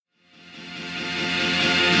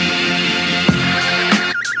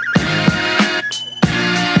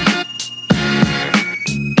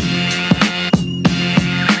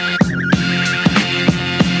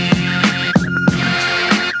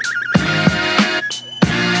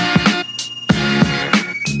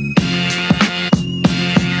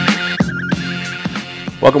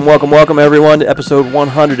Welcome, everyone, to episode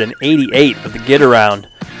 188 of the Get Around,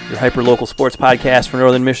 your hyper-local sports podcast for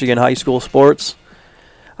Northern Michigan high school sports.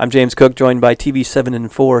 I'm James Cook, joined by TV7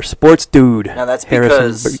 and 4 sports dude. Now that's Harrison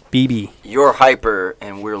because Beeby. You're hyper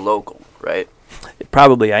and we're local, right?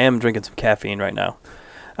 Probably. I am drinking some caffeine right now.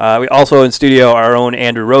 We also in studio our own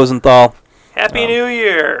Andrew Rosenthal. Happy New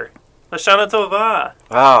Year! Lashana Tova.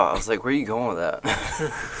 Wow, I was like, where are you going with that?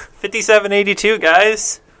 5782,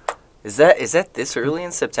 guys. Is that this early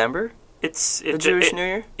in September? It's The Jewish New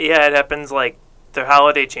Year? Yeah, it happens like the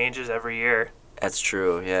holiday changes every year. That's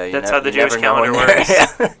true. Yeah, That's how the Jewish calendar works.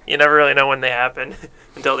 You never really know when they happen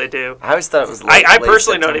until they do. I always thought it was I late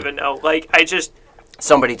personally September. don't even know.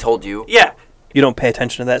 Somebody told you. Yeah. You don't pay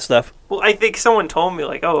attention to that stuff? Well, I think someone told me,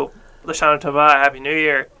 like, oh, Lashana Tova, Happy New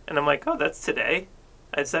Year. And I'm like, oh, that's today.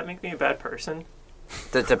 Does that make me a bad person?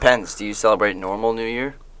 That depends. Do you celebrate normal New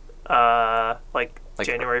Year? Like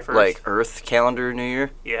January 1st. Like Earth calendar New Year?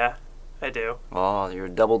 Yeah, I do. Oh, you're a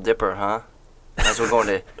double dipper, huh? Might as well go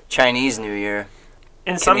into Chinese New Year,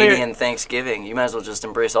 In Canadian Thanksgiving. You might as well just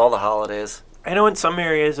embrace all the holidays. I know in some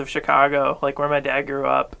areas of Chicago, like where my dad grew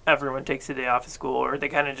up, everyone takes the day off of school, or they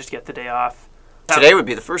kind of just get the day off. Today would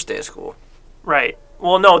be the first day of school. Right.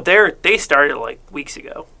 Well, no, they started like weeks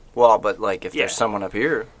ago. Well, but like if Yeah. there's someone up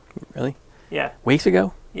here. Really? Yeah. Weeks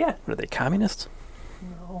ago? Yeah. What are they, communists?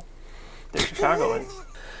 No. They're Chicagoans.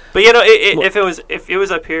 But you know, if it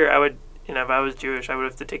was up here, I would, if I was Jewish, I would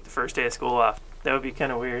have to take the first day of school off. That would be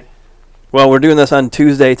kind of weird. Well, we're doing this on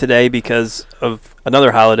Tuesday today because of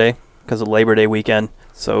another holiday, because of Labor Day weekend.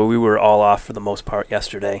 So we were all off for the most part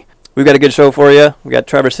yesterday. We've got a good show for you. We got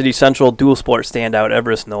Traverse City Central dual sport standout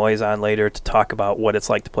Everest Noyes on later to talk about what it's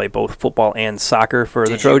like to play both football and soccer for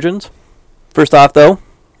the Trojans. First off, though,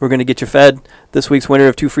 we're going to get you fed. This week's winner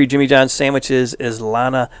of 2 free Jimmy John's sandwiches is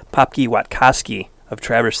Lana Popke-Watkoski of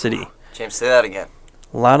Traverse City. James, say that again.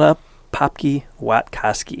 Lana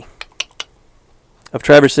Popke-Watkoski of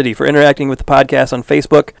Traverse City. For interacting with the podcast on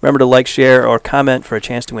Facebook, remember to like, share, or comment for a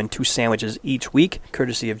chance to win 2 sandwiches each week,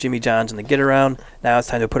 courtesy of Jimmy John's and the Get Around. Now it's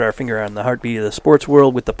time to put our finger on the heartbeat of the sports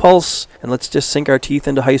world with the pulse, and let's just sink our teeth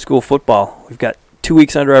into high school football. We've got 2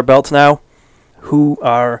 weeks under our belts now. Who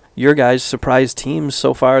are your guys' surprise teams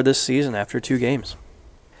so far this season after 2 games?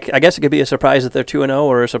 I guess it could be a surprise that they're 2-0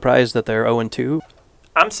 or a surprise that they're 0-2.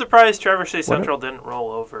 I'm surprised Traverse City Central didn't roll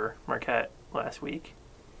over Marquette last week.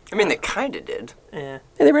 I mean, they kind of did. Yeah,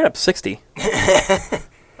 they ran up 60.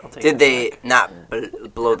 Did they not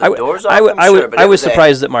blow the doors off? I was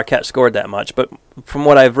surprised that Marquette scored that much, but from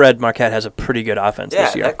what I've read, Marquette has a pretty good offense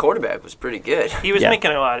this year. Yeah, that quarterback was pretty good. He was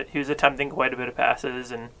making he was attempting quite a bit of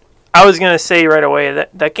passes, and I was going to say right away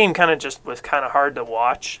that game kind of just was kind of hard to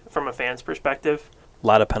watch from a fan's perspective. A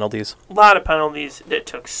lot of penalties. It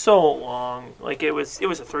took so long. Like it was a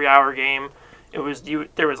 3-hour game. There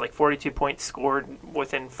was like 42 points scored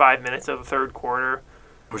within 5 minutes of the third quarter.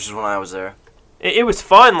 Which is when I was there. It was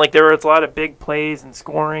fun. Like there was a lot of big plays and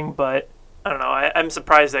scoring, but I don't know. I'm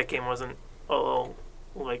surprised that game wasn't a little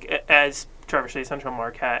like as Traverse City Central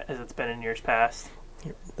Marquette as it's been in years past.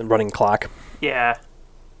 The running clock. Yeah.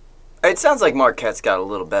 It sounds like Marquette's got a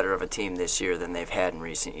little better of a team this year than they've had in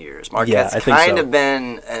recent years. Marquette's kind of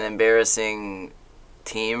been an embarrassing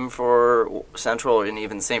team for Central and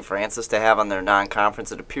even St. Francis to have on their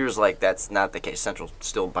non-conference. It appears like that's not the case. Central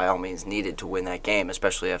still, by all means, needed to win that game,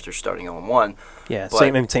 especially after starting 0-1. Yeah,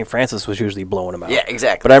 St. Francis was usually blowing them out. Yeah,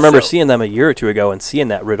 exactly. But I remember seeing them a year or two ago and seeing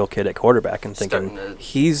that Riddle kid at quarterback and thinking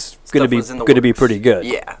he's going to be pretty good.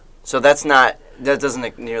 Yeah, so that doesn't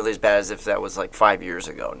look nearly as bad as if that was like 5 years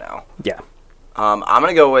ago now. Yeah. I'm going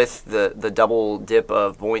to go with the double dip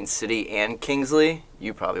of Boynton City and Kingsley.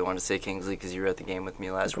 You probably wanted to say Kingsley because you were at the game with me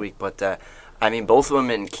last week. But, I mean, both of them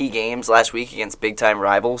in key games last week against big-time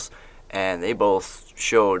rivals, and they both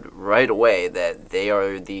showed right away that they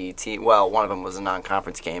are the team. Well, one of them was a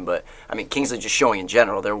non-conference game, but, I mean, Kingsley just showing in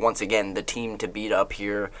general. They're, once again, the team to beat up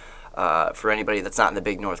here for anybody that's not in the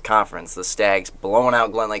Big North Conference. The Stags blowing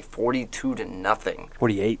out Glen Lake 42-0.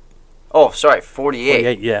 48. Oh, sorry, 48.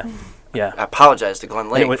 48, yeah. Yeah. I apologize to Glen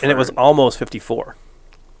Lake. And it was almost 54.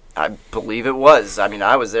 I believe it was. I mean,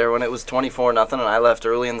 I was there when it was 24-0, and I left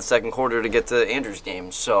early in the second quarter to get to Andrew's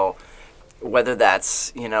game. So whether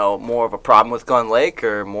that's, more of a problem with Glen Lake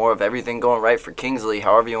or more of everything going right for Kingsley,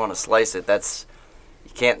 however you want to slice it,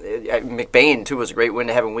 you can't. McBain, too, was a great win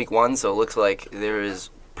to have in week 1, so it looks like there is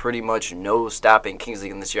pretty much no stopping Kingsley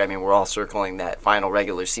in this year. I mean, we're all circling that final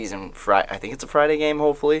regular season I think it's a Friday game,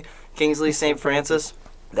 hopefully. Kingsley, St. Francis.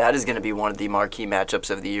 That is going to be one of the marquee matchups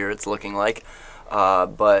of the year, it's looking like.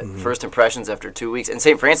 But first impressions after 2 weeks. And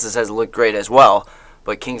St. Francis has looked great as well.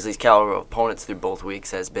 But Kingsley's caliber of opponents through both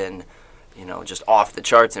weeks has been just off the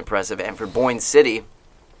charts impressive. And for Boyne City,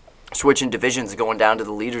 switching divisions, going down to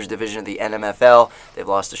the Leaders Division of the NMFL. They've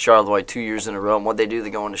lost to Charlevoix 2 years in a row. And what they do, they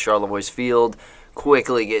go into Charlevoix's field,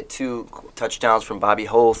 quickly get 2 touchdowns from Bobby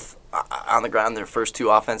Hoth on the ground, their first 2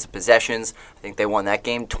 offensive possessions. I think they won that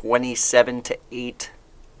game 27-8.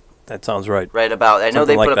 That sounds right. Right about. I know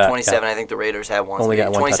they put up 27. Yeah. I think the Raiders had one. Only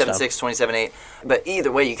got 27-6, 27-8. But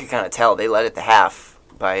either way, you could kind of tell they led at the half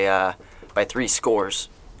by 3 scores.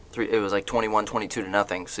 It was like 21-22 to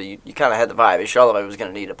nothing. So you kind of had the vibe. Charlotte was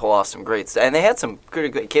going to need to pull off some great stuff. And they had some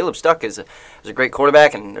good. Caleb Stuck is a great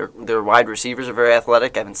quarterback, and their wide receivers are very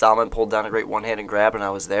athletic. Evan Solomon pulled down a great one-handed grab, and I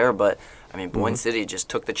was there. But, I mean, Boyne City just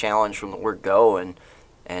took the challenge from the word go, and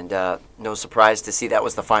no surprise to see that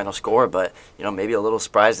was the final score. But, maybe a little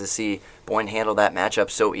surprised to see Boyne handle that matchup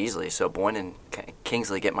so easily. So Boyne and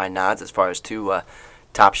Kingsley get my nods as far as 2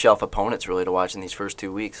 top-shelf opponents really to watch in these first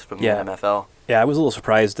 2 weeks from the MFL. Yeah, I was a little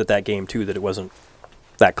surprised at that game, too, that it wasn't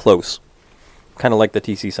that close. Kind of like the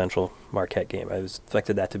TC Central Marquette game. I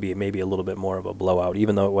expected that to be maybe a little bit more of a blowout,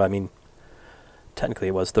 even though, technically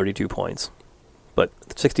it was 32 points. But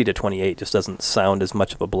 60-28 just doesn't sound as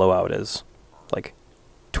much of a blowout as,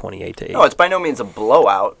 28-8. No, it's by no means a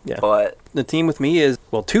blowout, but... The team with me is,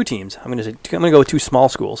 2 teams. I'm going to go with 2 small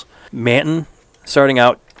schools. Manton, starting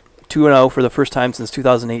out 2-0 for the first time since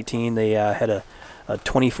 2018. They had a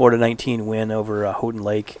 24-19 win over Houghton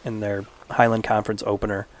Lake in their Highland Conference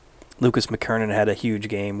opener. Lucas McKernan had a huge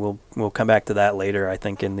game. We'll come back to that later, I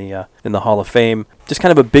think, in the Hall of Fame. Just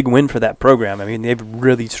kind of a big win for that program. I mean, they've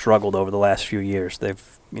really struggled over the last few years. They've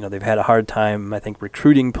had a hard time, I think,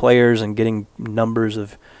 recruiting players and getting numbers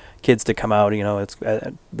of kids to come out. It's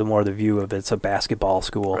the more the view of it's a basketball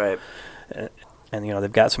school. Right. And,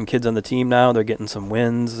 they've got some kids on the team now. They're getting some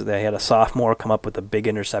wins. They had a sophomore come up with a big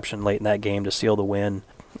interception late in that game to seal the win.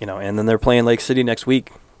 And then they're playing Lake City next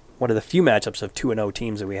week. One of the few matchups of 2-0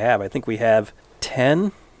 teams that we have. I think we have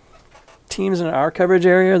 10 teams in our coverage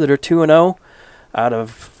area that are 2-0 out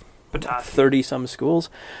of 30-some schools.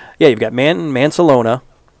 Yeah, you've got Manton, Mansalona,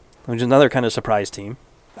 which is another kind of surprise team.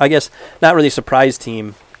 I guess not really a surprise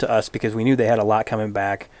team to us because we knew they had a lot coming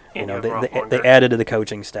back. They added to the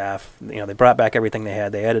coaching staff. They brought back everything they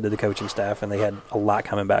had. They added to the coaching staff, and they had a lot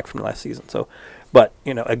coming back from last season. So, but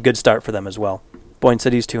a good start for them as well. Boyne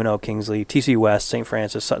City's 2-0, Kingsley, TC West, St.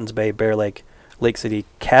 Francis, Suttons Bay, Bear Lake, Lake City,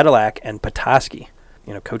 Cadillac, and Petoskey.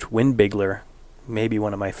 Coach Windbigler, maybe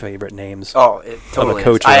one of my favorite names. Oh, it totally of a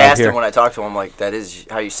coach is. I asked here. him when I talked to him, that is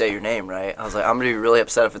how you say your name, right? I was like, I'm going to be really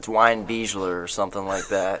upset if it's Weinbiegler or something like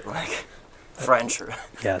that, French.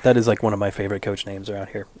 Yeah, that is one of my favorite coach names around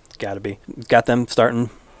here. It's got to be. Got them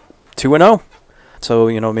starting 2-0.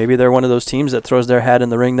 So, maybe they're one of those teams that throws their hat in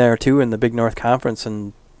the ring there, too, in the Big North Conference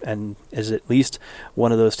and is at least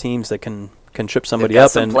one of those teams that can trip somebody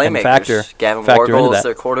up and factor Gavin into Wargle that. is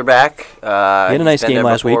their quarterback. He had a nice game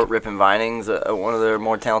last week. Ripon Vining's one of their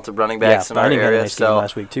more talented running backs in our area. Had a nice game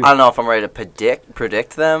last week too. I don't know if I'm ready to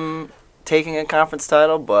predict them taking a conference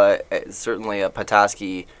title, but certainly a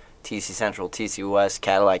Petoskey, TC Central, TC West,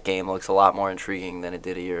 Cadillac game looks a lot more intriguing than it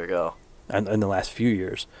did a year ago. And in the last few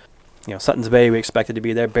years. Suttons Bay, we expected to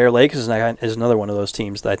be there. Bear Lake is another one of those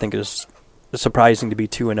teams that I think is surprising to be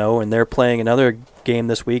 2-0, and they're playing another game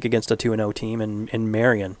this week against a 2-0 team in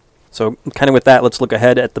Marion. So kind of with that, let's look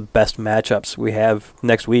ahead at the best matchups we have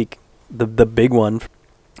next week. The big one,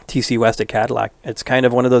 TC West at Cadillac. It's kind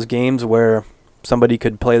of one of those games where somebody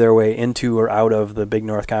could play their way into or out of the Big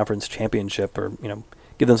North Conference Championship, or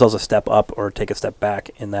give themselves a step up or take a step back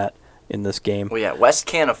in this game. Well, yeah, West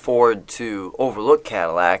can't afford to overlook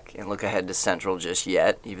Cadillac and look ahead to Central just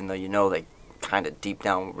yet, even though they kind of deep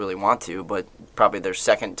down really want to, but probably their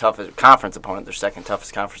second toughest conference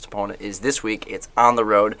opponent is this week. It's on the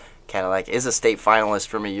road. Cadillac is a state finalist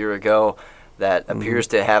from a year ago that appears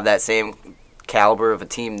to have that same caliber of a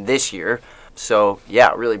team this year. So,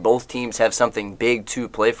 yeah, really both teams have something big to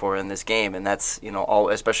play for in this game, and that's,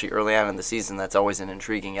 especially early on in the season, that's always an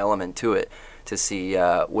intriguing element to it, to see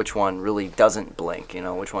which one really doesn't blink,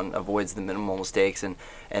 which one avoids the minimal mistakes and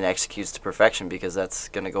executes to perfection, because that's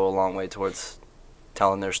going to go a long way towards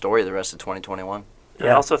telling their story the rest of 2021. Yeah. I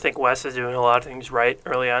also think West is doing a lot of things right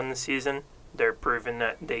early on in the season. They're proving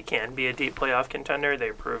that they can be a deep playoff contender.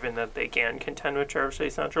 They're proving that they can contend with Traverse City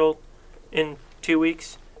Central in 2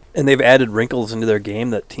 weeks. And they've added wrinkles into their game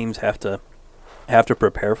that teams have to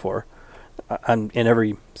prepare for in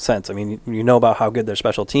every sense. I mean, about how good their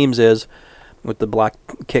special teams is. With the block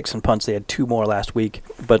kicks and punts, they had 2 more last week.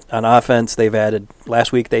 But on offense,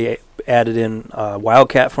 last week they added in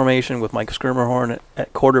Wildcat formation with Mike Skirmerhorn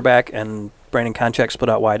at quarterback, and Brandon Konchak split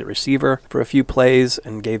out wide at receiver for a few plays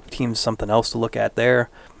and gave teams something else to look at there.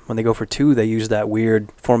 when they go for two, they use that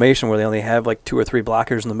weird formation where they only have like 2 or 3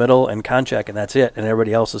 blockers in the middle and Konchak, and that's it, and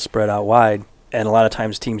everybody else is spread out wide. And a lot of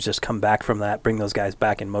times teams just come back from that, bring those guys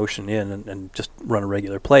back in motion and just run a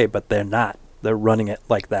regular play, but they're not. They're running it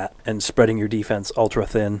like that and spreading your defense ultra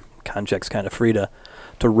thin. Konchak's kind of free to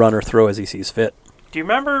run or throw as he sees fit. Do you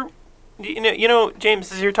remember,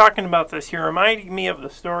 James, as you're talking about this, you're reminding me of the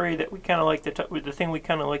story that we kind of like the thing we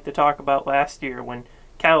kind of like to talk about last year when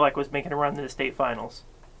Cadillac was making a run to the state finals.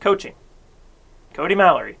 Coaching. Cody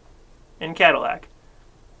Mallory in Cadillac.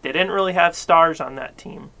 They didn't really have stars on that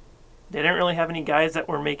team. They didn't really have any guys that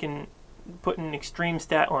were putting extreme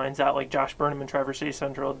stat lines out like Josh Burnham and Traverse City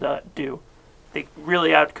Central do. They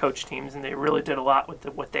really out-coached teams, and they really did a lot with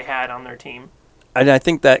what they had on their team. And I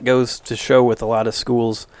think that goes to show with a lot of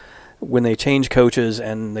schools when they change coaches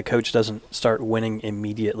and the coach doesn't start winning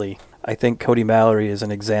immediately. I think Cody Mallory is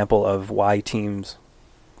an example of why teams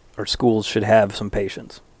or schools should have some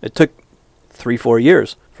patience. It took 3-4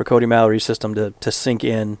 years for Cody Mallory's system to sink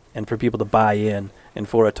in and for people to buy in and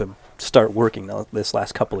for it to start working this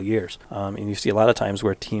last couple of years. And you see a lot of times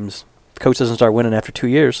where the coach doesn't start winning after 2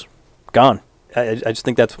 years, gone. I just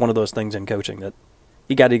think that's one of those things in coaching that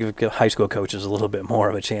you got to give high school coaches a little bit more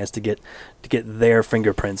of a chance to get their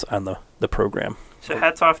fingerprints on the program. So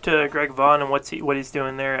hats off to Greg Vaughn and what he's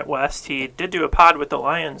doing there at West. He did do a pod with the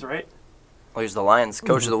Lions, right? Well, he's the Lions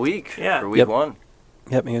Coach of the Week for week Yep. 1.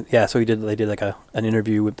 Yep. Yeah. So they did like an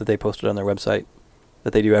interview that they posted on their website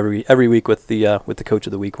that they do every week with the Coach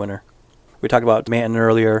of the Week winner. We talked about Manton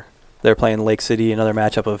earlier. They're playing Lake City, another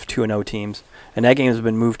matchup of 2-0 teams, and that game has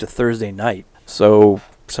been moved to Thursday night. So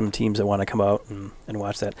some teams that want to come out and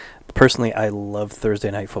watch that. Personally, I love Thursday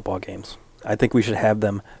night football games. I think we should have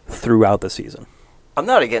them throughout the season. I'm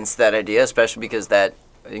not against that idea, especially because that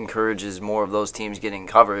encourages more of those teams getting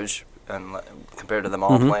coverage and compared to them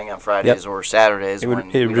all playing on Fridays or Saturdays. It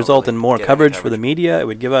would result in more coverage for the media. It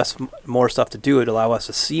would give us more stuff to do. It would allow us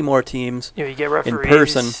to see more teams you get referees in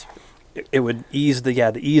person. It would ease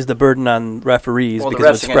the burden on referees because the refs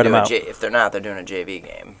it would spread them out. If they're not, they're doing a JV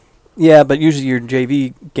game. Yeah, but usually your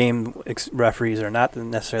JV game referees are not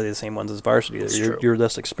necessarily the same ones as varsity. You're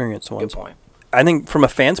less experienced ones. Good point. I think from a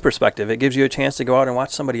fan's perspective, it gives you a chance to go out and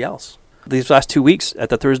watch somebody else. These last 2 weeks at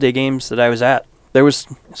the Thursday games that I was at, there was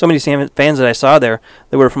so many fans that I saw there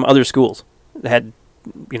that were from other schools. They had,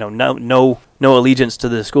 no allegiance to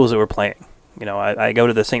the schools that were playing. I go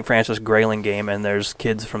to the St. Francis Grayling game, and there's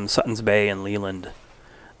kids from Suttons Bay and Leland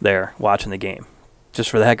there watching the game, just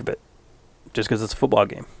for the heck of it, just because it's a football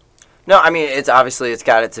game. No, I mean, it's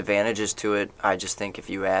got its advantages to it. I just think if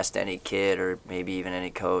you asked any kid or maybe even any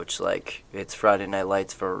coach, like, it's Friday Night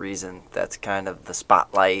Lights for a reason. That's kind of the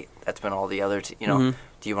spotlight. That's been all the other, do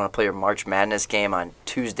you want to play your March Madness game on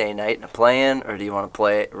Tuesday night in a play-in, or do you want to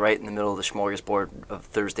play it right in the middle of the smorgasbord of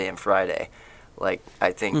Thursday and Friday? Like,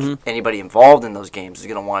 I think anybody involved in those games is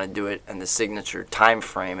going to want to do it in the signature time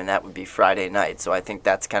frame, and that would be Friday night. So I think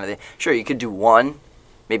that's kind of sure, you could do one,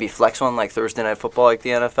 maybe flex one like Thursday Night Football like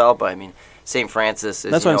the NFL, but I mean, St. Francis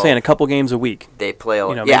is, that's what I'm saying, a couple games a week. They play,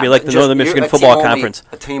 maybe like the Northern Michigan Football Conference.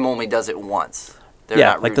 A team only does it once.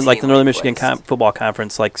 Like the Northern Michigan Football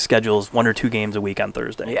Conference, like, schedules 1 or 2 games a week on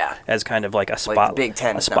Thursday. Yeah. As kind of like a spot. Like the Big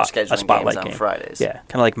Ten is now scheduling games on Fridays. Yeah,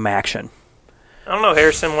 kind of like Maction. I don't know,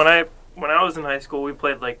 Harrison. When I was in high school, we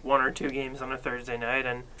played like 1 or 2 games on a Thursday night,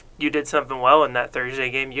 and you did something well in that Thursday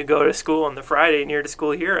game. You go to school on the Friday, and you're the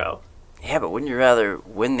school hero. Yeah, but wouldn't you rather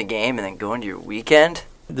win the game and then go into your weekend?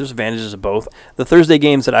 There's advantages of both. The Thursday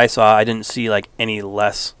games that I saw, I didn't see like any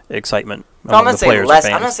less excitement. No, I'm not saying less.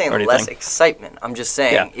 I'm not saying less excitement. I'm just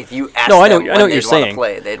saying if you ask them when they'd want to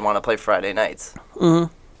play, they'd want to play Friday nights.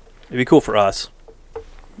 Mm-hmm. It'd be cool for us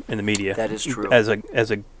in the media. That is true. As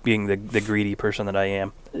a being the greedy person that I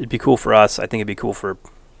am, it'd be cool for us. I think it'd be cool for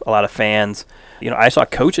a lot of fans. I saw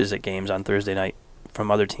coaches at games on Thursday night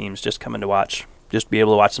from other teams just coming to watch, just be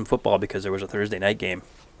able to watch some football because there was a Thursday night game.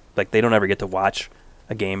 Like, they don't ever get to watch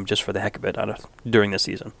a game just for the heck of it during the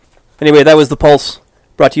season. Anyway, that was The Pulse,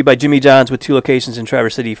 brought to you by Jimmy John's with 2 locations in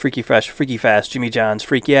Traverse City. Freaky Fresh, Freaky Fast, Jimmy John's,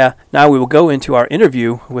 Freak Yeah. Now we will go into our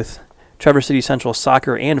interview with Traverse City Central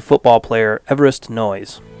soccer and football player Everest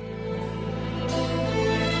Noyes.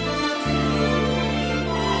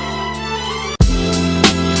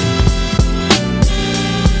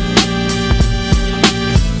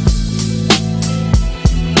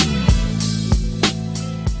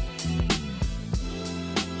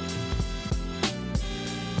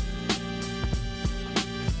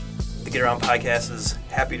 Get Around Podcast is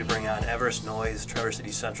happy to bring on Everest Noyes, Traverse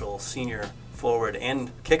City Central senior forward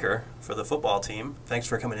and kicker for the football team. Thanks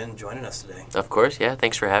for coming in and joining us today. Of course, yeah.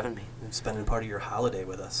 Thanks for having me. And spending part of your holiday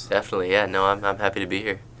with us. Definitely, yeah. No, I'm happy to be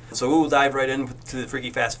here. So we'll dive right into the Freaky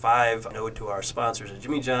Fast 5, an ode to our sponsors at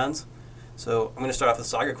Jimmy John's. So I'm going to start off with a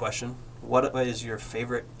soccer question. What is your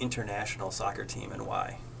favorite international soccer team and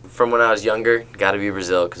why? From when I was younger, got to be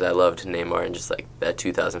Brazil because I loved Neymar and just like that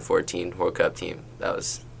 2014 World Cup team.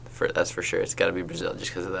 That's for sure. It's got to be Brazil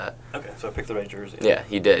just because of that. Okay, so I picked the right jersey. Yeah,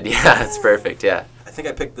 you did. Yeah, it's perfect. Yeah. I think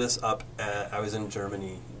I picked this up. I was in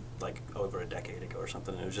Germany like over a decade ago or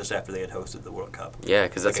something. And it was just after they had hosted the World Cup. Yeah,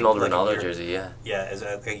 because that's an old Ronaldo jersey. Yeah. Yeah, it was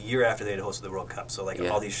a year after they had hosted the World Cup. So Yeah.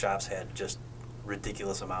 all these shops had just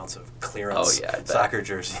ridiculous amounts of clearance soccer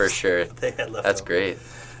jerseys. For sure. That they had left That's over. great.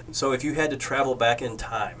 So if you had to travel back in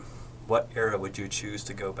time, what era would you choose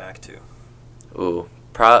to go back to? Ooh,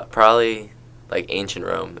 probably like ancient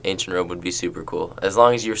Rome. Ancient Rome would be super cool as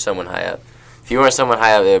long as you were someone high up. If you weren't someone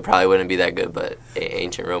high up, it probably wouldn't be that good. But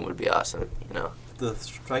ancient Rome would be awesome. You know. The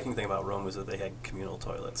striking thing about Rome was that they had communal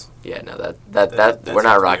toilets. Yeah, no, that we're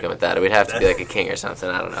not rocking with that. We'd have to be like a king or something.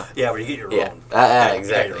 I don't know. Yeah, where you get your Yeah, own.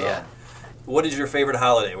 exactly. Yeah. What is your favorite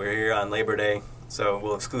holiday? We're here on Labor Day, so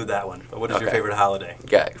we'll exclude that one. But what is your Okay. favorite holiday?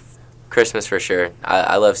 Yeah, Christmas for sure.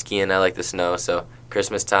 I love skiing. I like the snow. So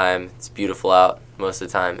Christmas time, it's beautiful out most of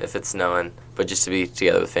the time if it's snowing. But just to be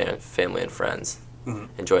together with family and friends,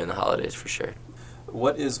 enjoying the holidays for sure.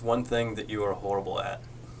 What is one thing that you are horrible at?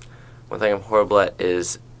 One thing I'm horrible at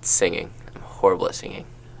is singing. I'm horrible at singing.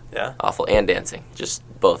 Yeah? Awful. And dancing. Just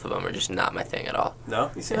both of them are just not my thing at all.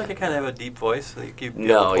 No? You seem like you kind of have a deep voice. So you keep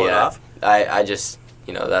No, pull it yeah. off. I just,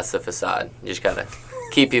 that's the facade. You just gotta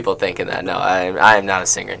keep people thinking that. No, I am not a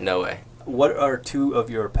singer. No way. What are two of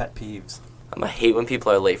your pet peeves? I hate when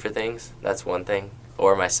people are late for things. That's one thing.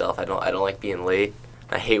 Or myself. I don't like being late.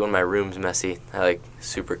 I hate when my room's messy. I like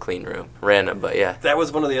super clean room. Random, but yeah. That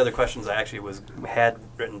was one of the other questions I actually had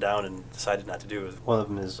written down and decided not to do. One of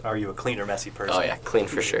them is, are you a clean or messy person? Oh yeah, clean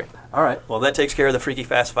for sure. All right. Well, that takes care of the Freaky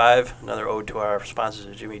Fast 5, another ode to our sponsors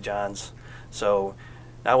at Jimmy John's. So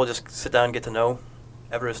now we'll just sit down and get to know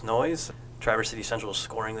Everest Noyes, Traverse City Central's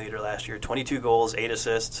scoring leader last year. 22 goals, 8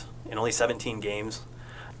 assists in only 17 games.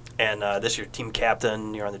 And this year, team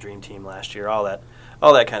captain, you're on the dream team last year, all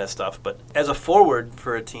that kind of stuff. But as a forward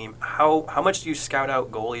for a team, how much do you scout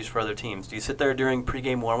out goalies for other teams? Do you sit there during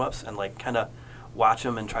pregame warm-ups and like kind of watch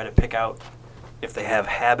them and try to pick out if they have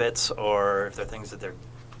habits or if they're things that they're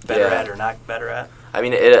better at or not better at? I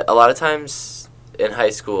mean, a lot of times in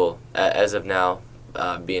high school, as of now,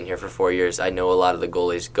 being here for 4 years, I know a lot of the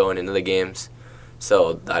goalies going into the games.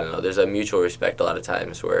 So, I don't know, there's a mutual respect a lot of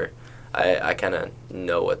times where I kind of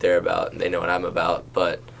know what they're about and they know what I'm about.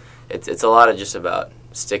 But it's a lot of just about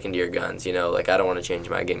sticking to your guns, Like, I don't want to change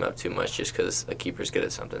my game up too much just because a keeper's good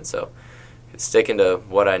at something. So, it's sticking to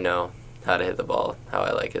what I know, how to hit the ball, how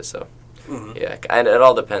I like it. So, yeah. And it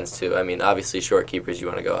all depends, too. I mean, obviously, short keepers, you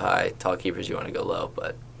want to go high. Tall keepers, you want to go low.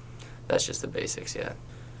 But that's just the basics, yeah.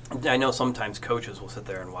 I know sometimes coaches will sit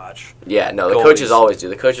there and watch. Yeah, no, the goalies. coaches always do.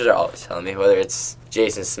 The coaches are always telling me, whether it's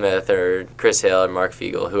Jason Smith or Chris Hale or Mark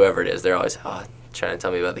Fiegel, whoever it is, they're always trying to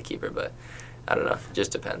tell me about the keeper, but I don't know. It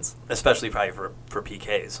just depends. Especially probably for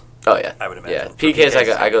PKs. Oh, yeah. I would imagine. Yeah, PKs,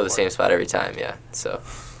 I go to the same spot every time, yeah. So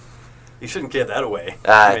You shouldn't give that away.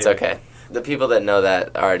 it's okay. The people that know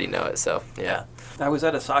that already know it, so, yeah. I was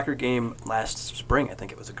at a soccer game last spring, I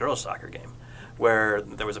think it was a girls' soccer game, where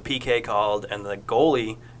there was a PK called, and the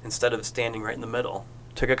goalie, instead of standing right in the middle,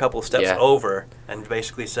 took a couple steps over and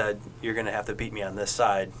basically said, "You're going to have to beat me on this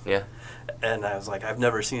side." Yeah. And I was like, I've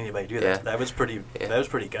never seen anybody do that. Yeah. That was pretty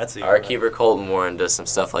gutsy. Our keeper, Colton Warren, does some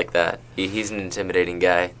stuff like that. He's an intimidating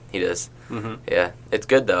guy. He does. Mm-hmm. Yeah. It's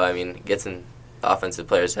good, though. I mean, it gets in offensive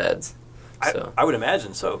players' heads. So. I would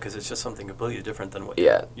imagine so, because it's just something completely different than what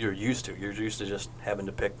you're used to. You're used to just having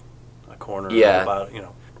to pick a corner. Yeah. About,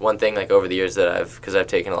 One thing, like, over the years that because I've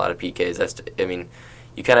taken a lot of PKs,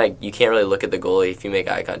 you can't really look at the goalie. If you make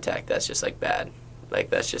eye contact, that's just, like, bad. Like,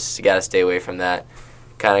 that's just, you got to stay away from that.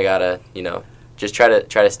 Kind of got to, just try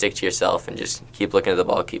to stick to yourself and just keep looking at the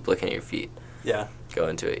ball, keep looking at your feet. Yeah. Go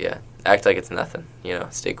into it, yeah. Act like it's nothing,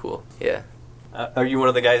 stay cool, yeah. Are you one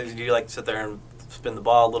of the guys, do you like to sit there and spin the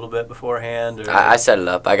ball a little bit beforehand? Or I set it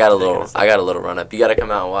up. I got a little run up. You got to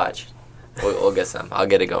come out and watch. We'll get some. I'll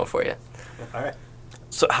get it going for you. All right.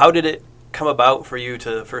 So how did it come about for you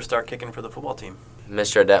to first start kicking for the football team?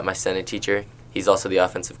 Mr. Adet, my Senate teacher, he's also the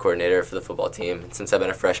offensive coordinator for the football team. And since I've been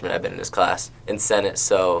a freshman, I've been in his class in Senate,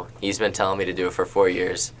 so he's been telling me to do it for 4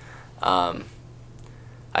 years. I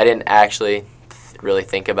didn't actually really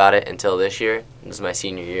think about it until this year. It was my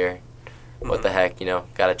senior year. What the heck,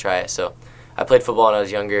 got to try it. So I played football when I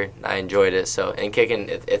was younger. I enjoyed it. So, and kicking,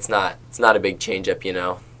 it's not a big change up,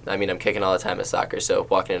 I mean, I'm kicking all the time at soccer, so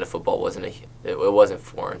walking into football wasn't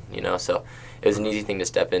foreign, So it was an easy thing to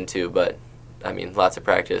step into. But I mean, lots of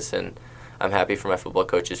practice, and I'm happy for my football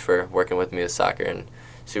coaches for working with me with soccer, and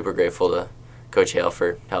super grateful to Coach Hale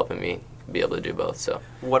for helping me be able to do both. So,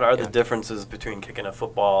 what are the differences between kicking a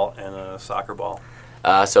football and a soccer ball?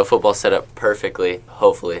 So football's set up perfectly,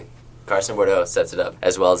 hopefully. Carson Bordeaux sets it up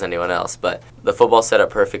as well as anyone else, but the football's set up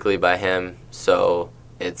perfectly by him, so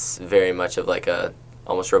it's very much of like a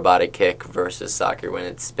almost robotic kick versus soccer when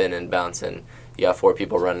it's spinning, bouncing. You got 4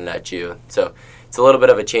 people running at you. So it's a little bit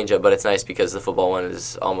of a change-up, but it's nice because the football one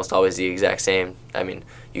is almost always the exact same. I mean,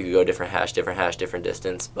 you could go different hash, different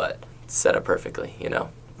distance, but it's set up perfectly, you know.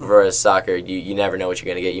 Whereas soccer, you never know what you're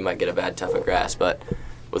going to get. You might get a bad tuft of grass, but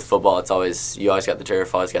with football, you always got the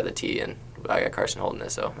turf, always got the tee, and I got Carson holding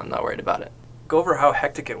it, so I'm not worried about it. Go over how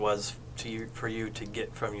hectic it was for you to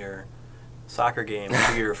get from your soccer game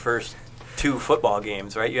to your first 2 football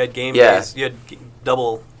games, right? You had game days, you had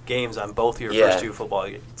double games on both your first 2 football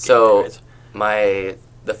games. So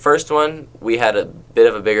the first one, we had a bit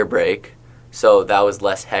of a bigger break, so that was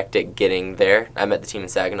less hectic getting there. I met the team in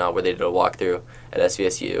Saginaw where they did a walkthrough at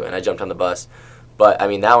SVSU, and I jumped on the bus. But I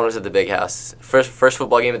mean, that one was at the big house. First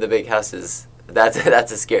football game at the big house that's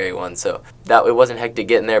a scary one. So it wasn't hectic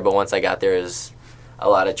getting there, but once I got there, it was a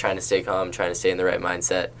lot of trying to stay calm, trying to stay in the right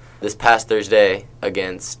mindset. This past Thursday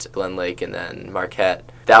against Glen Lake and then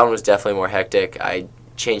Marquette, that one was definitely more hectic. I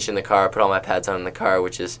changed in the car, put all my pads on in the car,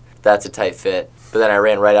 that's a tight fit. But then I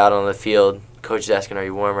ran right out on the field. Coach is asking, "Are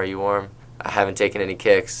you warm? Are you warm?" I haven't taken any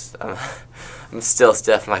kicks. I'm still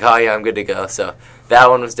stiff. I'm like, "Oh yeah, I'm good to go." So that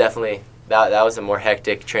one was definitely that was a more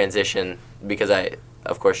hectic transition because I,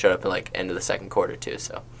 of course, showed up at end of the second quarter too.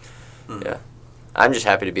 So yeah, I'm just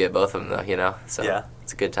happy to be at both of them though. You know, so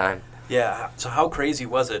it's a good time. Yeah. So how crazy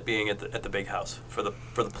was it being at the big house for the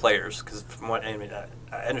players? Because from what I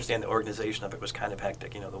understand, the organization of it was kind of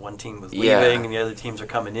hectic. You know, the one team was leaving and the other teams are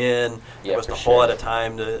coming in. There wasn't a whole lot of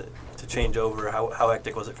time to change over. How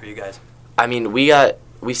hectic was it for you guys? I mean,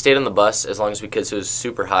 we stayed on the bus as long as we could, so it was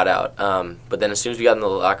super hot out. But then as soon as we got in the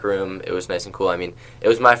locker room, it was nice and cool. I mean, it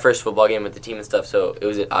was my first football game with the team and stuff, so it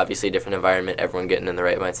was obviously a different environment, everyone getting in the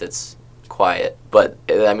right mindsets, quiet. But,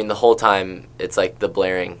 I mean, the whole time, it's like the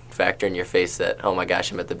blaring factor in your face that, oh my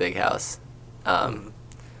gosh, I'm at the big house.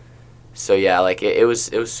 So, yeah, it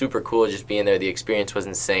was super cool just being there. The experience was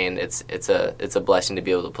insane. It's a blessing to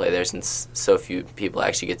be able to play there since so few people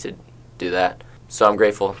actually get to do that. So I'm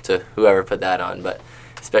grateful to whoever put that on, but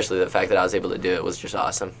especially the fact that I was able to do it was just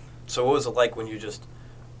awesome. So what was it like when you just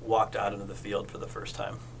walked out into the field for the first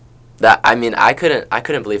time? I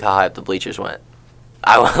couldn't believe how high up the bleachers went.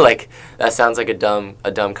 That sounds like a dumb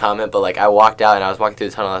comment, but I walked out and I was walking through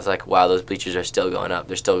the tunnel. I was like, wow, those bleachers are still going up.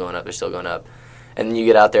 They're still going up. They're still going up. And then you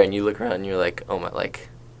get out there and you look around and you're like, oh my, it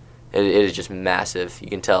is just massive. You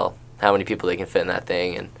can tell how many people they can fit in that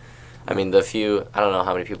thing. And I mean, I don't know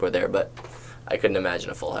how many people are there, but I couldn't imagine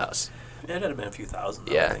a full house. It had been a few thousand,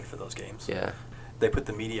 though, I think, for those games. Yeah. They put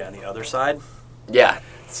the media on the other side. Yeah.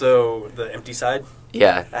 So the empty side.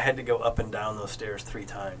 Yeah. I had to go up and down those stairs 3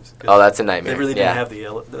 times. Oh, that's a nightmare. They really didn't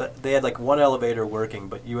have they had one elevator working,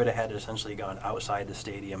 but you would have had to essentially gone outside the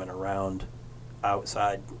stadium and around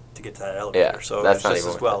outside to get to that elevator. Yeah, so that's it's not just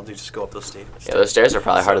even as well to just go up those stairs. Yeah, those stairs are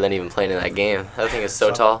probably harder than even playing in that game. That thing is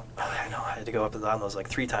so tall. I know. I had to go up and down those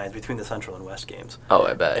 3 times between the Central and West games. Oh,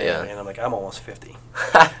 I bet, And I'm I'm almost 50.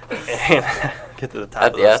 And get to the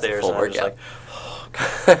top of those stairs and I'm just like, oh,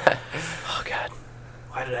 God. Oh, God.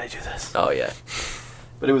 Why did I do this? Oh, yeah.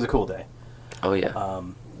 But it was a cool day. Oh, yeah.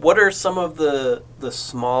 What are some of the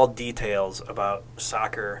small details about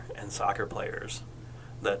soccer and soccer players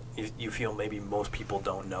that you feel maybe most people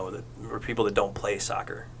don't know, or people that don't play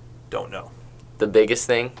soccer don't know? The biggest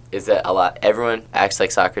thing is that everyone acts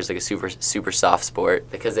like soccer is a super, super soft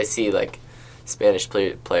sport because they see Spanish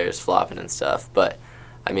players flopping and stuff. But,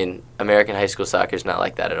 I mean, American high school soccer is not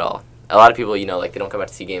like that at all. A lot of people, they don't come out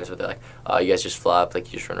to see games, but they're like, oh, you guys just flop, you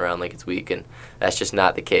just run around like it's weak, and that's just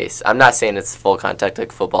not the case. I'm not saying it's full contact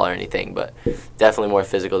like football or anything, but definitely more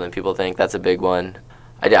physical than people think. That's a big one.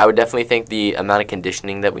 I would definitely think the amount of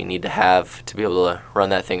conditioning that we need to have to be able to run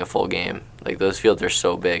that thing a full game. Those fields are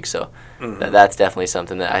so big, so that's definitely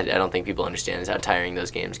something that I don't think people understand is how tiring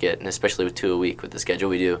those games get, and especially with 2 a week with the schedule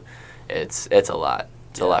we do, it's a lot.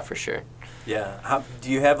 It's a lot for sure. Yeah.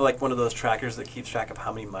 Do you have one of those trackers that keeps track of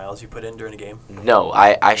how many miles you put in during a game? No,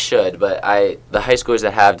 I should, but the high schoolers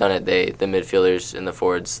that have done it, the midfielders and the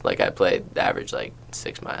forwards, I played, average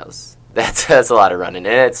 6 miles. That's a lot of running,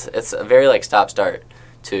 and it's a very stop-start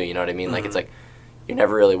too. You know what I mean? It's you're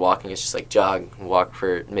never really walking. It's just jog, walk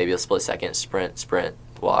for maybe a split second, sprint,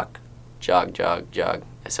 walk, jog.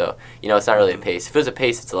 So it's not really a pace. If it was a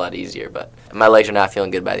pace, it's a lot easier. But my legs are not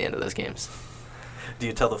feeling good by the end of those games. Do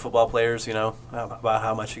you tell the football players, about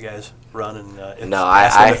how much you guys run and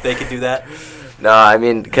ask them if they could do that? No, I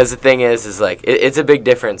mean, because the thing is like it's a big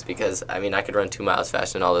difference because I mean I could run 2 miles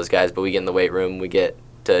faster than all those guys, but we get in the weight room, we get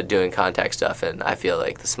to doing contact stuff, and I feel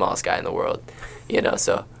like the smallest guy in the world,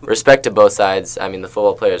 So respect to both sides. I mean, the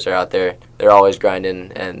football players are out there; they're always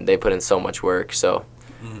grinding, and they put in so much work. So,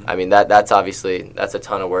 I mean that's a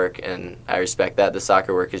ton of work, and I respect that. The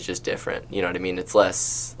soccer work is just different. You know what I mean? It's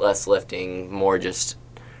less lifting, more just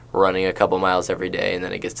running a couple miles every day, and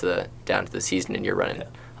then it gets down to the season, and you're running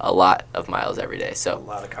a lot of miles every day. So a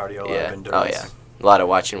lot of cardio, a lot of endurance. Oh yeah, a lot of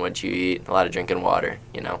watching what you eat, a lot of drinking water.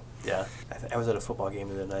 Yeah, I was at a football game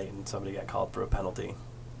the other night, and somebody got called for a penalty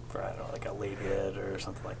for, I don't know, like a late hit or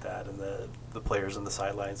something like that, and the players on the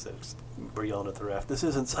sidelines were yelling at the ref, "This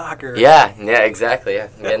isn't soccer." Yeah, exactly. Yeah,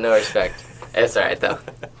 get no respect. It's all right though.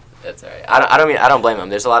 It's all right. I don't blame them.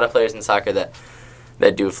 There's a lot of players in soccer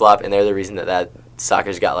that do flop, and they're the reason that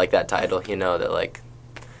soccer's got like that title. That like,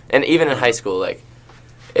 and even in high school, like,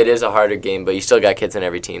 it is a harder game, but you still got kids in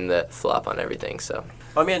every team that flop on everything. So.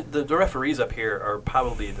 I mean, the referees up here are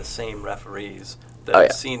probably the same referees that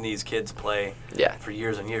have seen these kids play for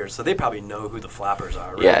years and years, so they probably know who the floppers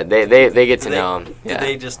are, right? Yeah, they get to know them. Yeah. Do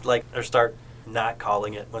they just, or start not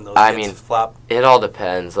calling it when those kids flop? It all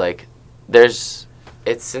depends. Like, since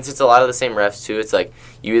it's a lot of the same refs, too, it's like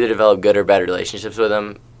you either develop good or bad relationships with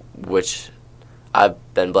them, which I've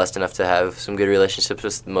been blessed enough to have some good relationships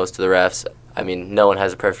with most of the refs. I mean, no one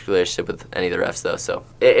has a perfect relationship with any of the refs, though, so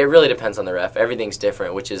it really depends on the ref. Everything's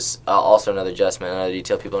different, which is also another adjustment, another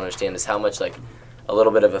detail people don't understand is how much, like, a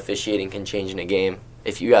little bit of officiating can change in a game.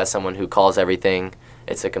 If you got someone who calls everything,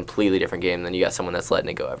 it's a completely different game than you got someone that's letting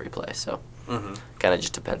it go every play, so kind of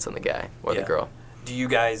just depends on the guy or the girl. Do you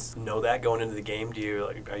guys know that going into the game?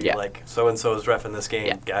 Are you like, so-and-so is reffing this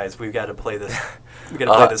game, guys, we've got to play this, we've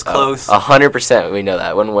got to play this close? 100% we know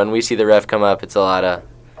that. When we see the ref come up, it's a lot of,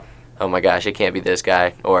 oh my gosh, it can't be this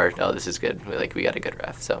guy, or oh, this is good. We got a good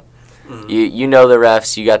ref. So you know the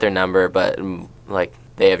refs, you got their number, but like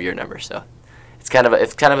they have your number. So it's kind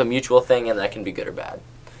of a mutual thing, and that can be good or bad.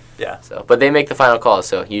 Yeah. So, but they make the final call,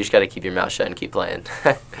 so you just got to keep your mouth shut and keep playing.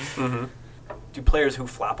 Do players who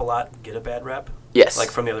flop a lot get a bad rep? Yes. Like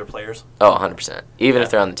from the other players? Oh, 100%. Even if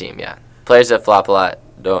they're on the team, yeah. Players that flop a lot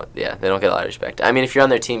they don't get a lot of respect. I mean, if you're on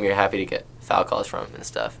their team, you're happy to get foul calls from them and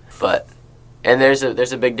stuff, but. And there's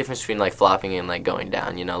a big difference between like flopping and like going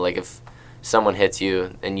down. Like if someone hits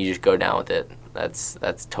you and you just go down with it, that's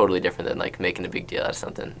totally different than like making a big deal out of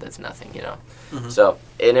something that's nothing. So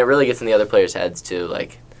and it really gets in the other players' heads too.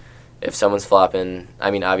 Like if someone's flopping,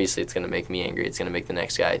 I mean obviously it's gonna make me angry. It's gonna make the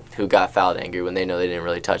next guy who got fouled angry when they know they didn't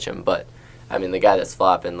really touch him. But I mean the guy that's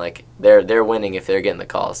flopping, like they're winning if they're getting the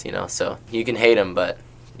calls. So you can hate them, but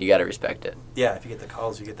you got to respect it. Yeah, if you get the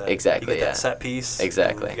calls, you get that. Exactly. You get that set piece.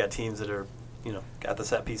 Exactly. You got teams that are. Got the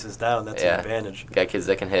set pieces down. That's an advantage. Got kids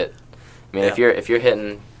that can hit. I mean, if you're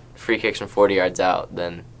hitting free kicks from 40 yards out,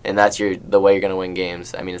 then and that's the way you're gonna win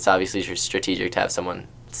games. I mean, it's obviously strategic to have someone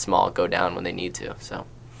small go down when they need to. So,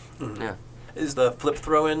 yeah. Is the flip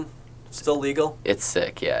throw in still legal? It's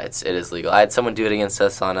sick. Yeah, it is legal. I had someone do it against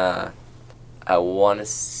us on I want to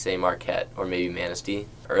say Marquette or maybe Manistee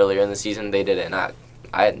earlier in the season. They did it, and I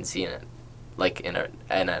hadn't seen it. Like in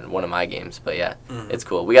one of my games, but yeah, it's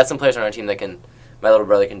cool. We got some players on our team that can. My little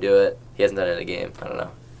brother can do it. He hasn't done it in a game. I don't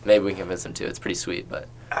know. Maybe we can convince him to. It's pretty sweet, but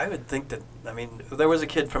I would think that. I mean, there was a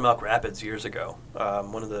kid from Elk Rapids years ago,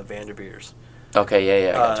 one of the Vanderbeers. Okay,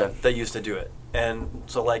 yeah, gotcha. That used to do it, and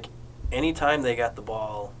so like, anytime they got the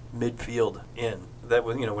ball midfield in, that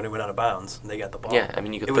was when it went out of bounds, they got the ball. Yeah, I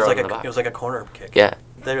mean you could throw it in the box. It was like a corner kick. Yeah.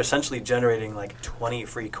 They're essentially generating like 20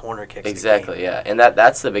 free corner kicks. Exactly, yeah. And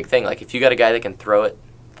that's the big thing. Like if you got a guy that can throw it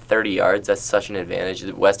 30 yards, that's such an advantage.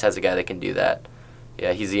 West has a guy that can do that.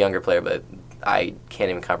 Yeah, he's a younger player, but I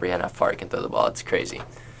can't even comprehend how far he can throw the ball. It's crazy.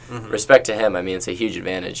 Respect to him. I mean, it's a huge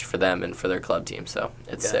advantage for them and for their club team, so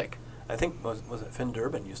it's sick. I think, was it Finn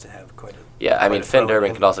Durbin used to have quite a... Yeah, I mean, Finn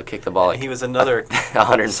Durbin could also kick the ball. He was another...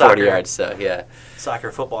 140 yards, so yeah.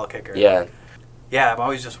 Soccer football kicker. Yeah. Yeah, I've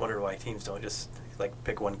always just wondered why teams don't just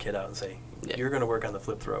pick one kid out and say, you're going to work on the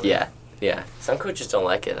flip throw. Yeah. Some coaches don't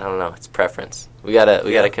like it. I don't know. It's preference. We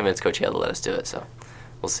gotta convince Coach Hale to let us do it. So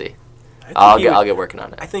we'll see. I'll get working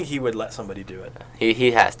on it. I think he would let somebody do it.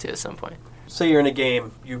 He has to at some point. Say you're in a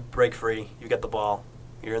game, you break free, you get the ball,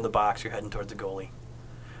 you're in the box, you're heading towards the goalie.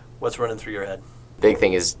 What's running through your head? Big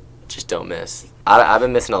thing is just don't miss. I've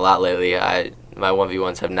been missing a lot lately. My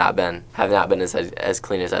 1v1s have not been as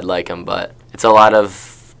clean as I'd like them, but it's a lot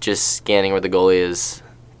of just scanning where the goalie is,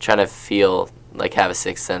 trying to feel have a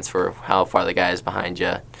sixth sense for how far the guy is behind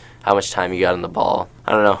you. how much time you got on the ball.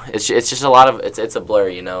 I don't know. It's just a lot of it's a blur,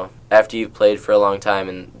 you know. After you've played for a long time,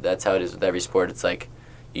 and that's how it is with every sport. It's like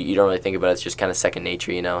you don't really think about it. It's just kind of second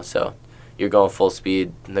nature, you know. So you're going full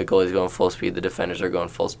speed, the goalie's going full speed, the defenders are going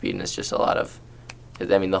full speed, and it's just a lot of.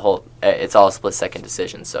 I mean, it's all a split-second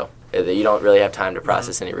decision, so you don't really have time to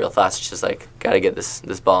process any real thoughts. It's just like, got to get this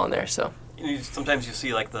ball in there, so. Sometimes you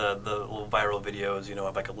see, like, the little viral videos, you know,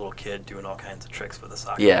 of, like, a little kid doing all kinds of tricks with a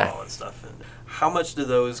soccer ball and stuff. And how much do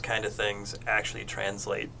those kind of things actually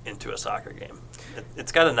translate into a soccer game?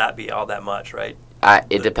 It's got to not be all that much, right?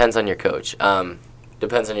 It depends on your coach.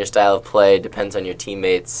 Depends on your style of play, depends on your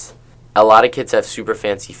teammates. A lot of kids have super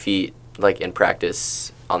fancy feet, like, in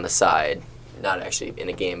practice on the side. Not actually in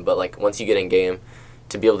a game, but like once you get in game,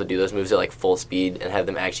 to be able to do those moves at like full speed and have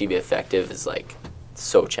them actually be effective is like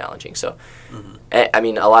so challenging. So, I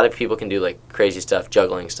mean, a lot of people can do like crazy stuff,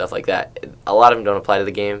 juggling, stuff like that. A lot of them don't apply to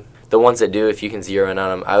the game. The ones that do, if you can zero in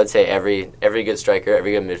on them, I would say every good striker,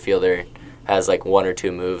 every good midfielder has like one or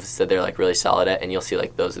two moves that they're like really solid at, and you'll see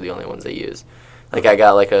like those are the only ones they use. Like I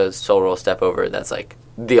got like a soul roll step over, that's like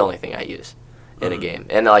the only thing I use in a game,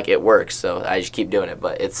 and like it works, so I just keep doing it.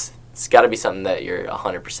 But it's got to be something that you're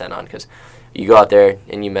 100% on, because you go out there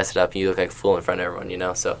and you mess it up and you look like a fool in front of everyone, you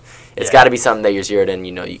know. So it's got to be something that you're zeroed in,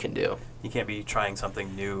 you know you can do. You can't be trying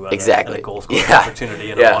something new on exactly. a goal scoring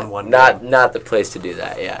opportunity in a 1-1 game. Not the place to do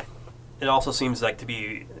that, yeah. It also seems like to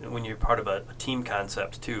be, when you're part of a team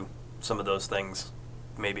concept too, some of those things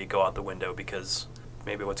maybe go out the window, because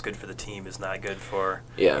maybe what's good for the team is not good for,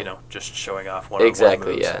 you know, just showing off one-on-one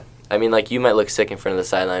exactly, moves. Yeah. I mean, like, you might look sick in front of the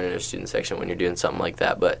sideline in a student section when you're doing something like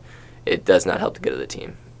that, but it does not help the good of the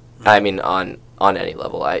team. I mean, on any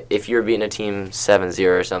level. If you're beating a team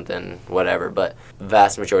 7-0 or something, whatever, but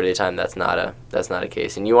vast majority of the time that's not a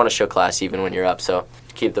case. And you want to show class even when you're up, so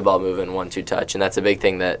keep the ball moving, 1-2 touch, and that's a big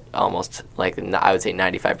thing that almost, like, I would say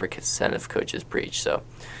 95% of coaches preach. So,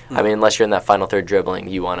 I mean, unless you're in that final third dribbling,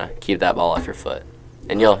 you want to keep that ball off your foot.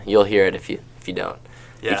 And you'll hear it if you don't.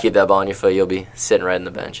 Yeah. You keep that ball on your foot, you'll be sitting right on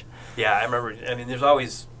the bench. Yeah, I remember. I mean, there's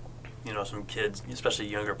always, you know, some kids, especially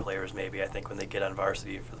younger players, maybe, I think when they get on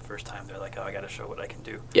varsity for the first time, they're like, oh, I got to show what I can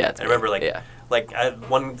do. Yeah, I remember,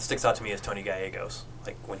 one that sticks out to me is Tony Gallegos.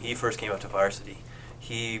 Like, when he first came up to varsity,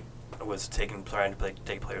 he was trying to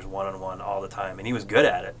take players one-on-one all the time, and he was good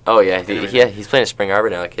at it. Oh, yeah. He's playing at Spring Arbor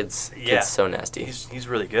now. Kid's so nasty. He's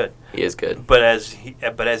really good. He is good. But as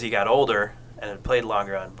he got older and had played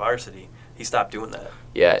longer on varsity, he stopped doing that.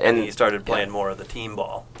 Yeah, and he started playing more of the team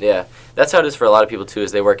ball. Yeah, that's how it is for a lot of people too.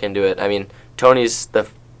 As they work into it. I mean, Tony's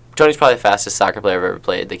probably the fastest soccer player I've ever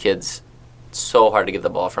played. The kid's so hard to get the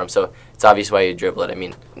ball from, so it's obvious why you dribble it. I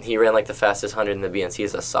mean, he ran like the fastest 100 in the BNC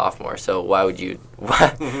as a sophomore. So why would you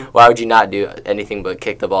not do anything but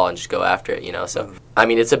kick the ball and just go after it? You know. So I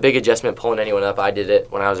mean, it's a big adjustment pulling anyone up. I did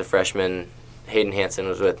it when I was a freshman. Hayden Hansen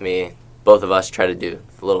was with me. Both of us try to do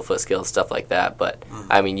little foot skills, stuff like that. But,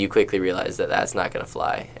 I mean, you quickly realize that that's not going to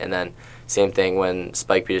fly. And then same thing when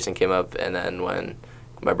Spike Peterson came up, and then when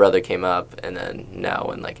my brother came up, and then now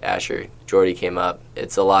when, like, Asher Jordy came up.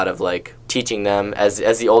 It's a lot of, like, teaching them as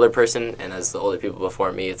the older person and as the older people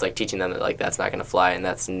before me. It's like teaching them that, like, that's not going to fly, and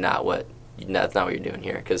that's not what you're doing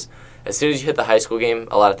here. Because as soon as you hit the high school game,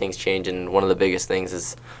 a lot of things change. And one of the biggest things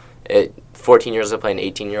is 14-year-olds are playing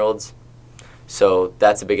 18-year-olds. So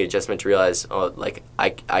that's a big adjustment to realize,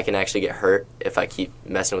 I can actually get hurt if I keep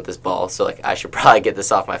messing with this ball. So, like, I should probably get this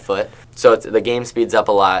off my foot. So the game speeds up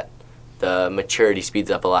a lot. The maturity speeds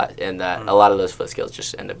up a lot. And that a lot of those foot skills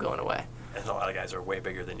just end up going away. And a lot of guys are way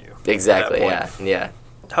bigger than you. Exactly, yeah.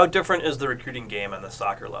 How different is the recruiting game on the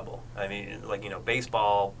soccer level? I mean, like, you know,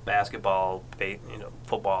 baseball, basketball,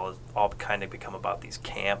 football has all kind of become about these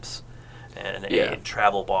camps and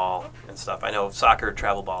travel ball and stuff. I know soccer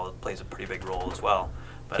travel ball plays a pretty big role as well.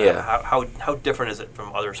 But how different is it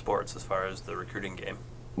from other sports as far as the recruiting game?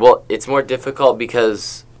 Well, it's more difficult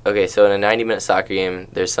because, okay, so in a 90-minute soccer game,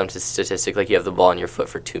 there's some statistic like you have the ball in your foot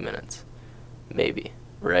for 2 minutes, maybe,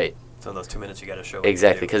 right? So in those 2 minutes, you got to show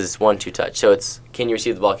exactly, because it's 1-2 touch. So it's, can you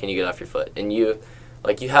receive the ball? Can you get it off your foot? And you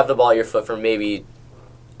have the ball at your foot for maybe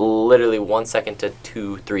literally 1 second to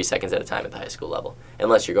 2-3 seconds at a time at the high school level,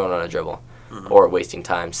 unless you're going on a dribble or wasting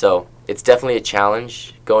time. So it's definitely a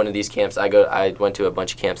challenge going to these camps. I went to a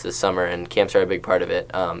bunch of camps this summer, and camps are a big part of it,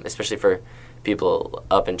 especially for people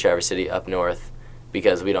up in Traverse City, up north,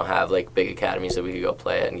 because we don't have like big academies that we could go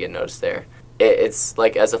play at and get noticed there. It's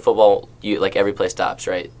like, as a football, like every play stops,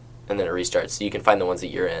 right? And then it restarts, so you can find the ones that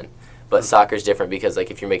you're in. But soccer's different because, like,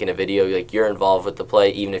 if you're making a video, like, you're involved with the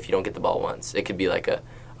play even if you don't get the ball once. It could be like a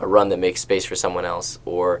run that makes space for someone else,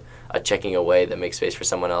 or a checking away that makes space for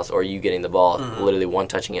someone else, or you getting the ball, literally one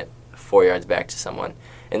touching it 4 yards back to someone.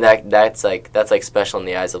 And that's like special in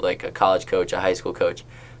the eyes of like a college coach, a high school coach.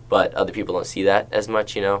 But other people don't see that as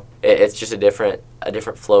much, you know. It's just a different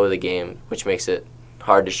flow of the game, which makes it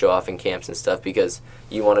hard to show off in camps and stuff, because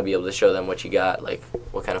you want to be able to show them what you got, like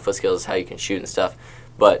what kind of foot skills, how you can shoot and stuff.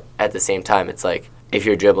 But at the same time, it's like if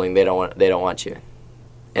you're dribbling, they don't want you,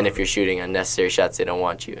 and if you're shooting unnecessary shots, they don't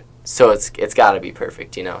want you. So it's got to be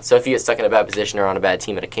perfect, you know. So if you get stuck in a bad position or on a bad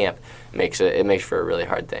team at a camp, it makes for a really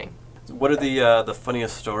hard thing. What are the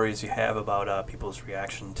funniest stories you have about people's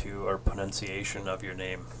reaction to or pronunciation of your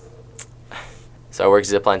name? So I work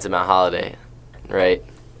zip lines at Mount Holiday, right?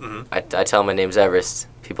 Mm-hmm. I tell them my name's Everest.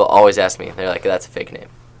 People always ask me. They're like, "That's a fake name."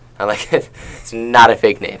 I'm like, "It's not a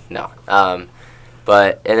fake name, no." And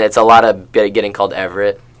it's a lot of getting called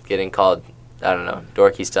Everett, getting called, I don't know,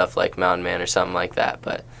 dorky stuff like Mountain Man or something like that.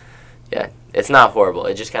 But yeah, it's not horrible.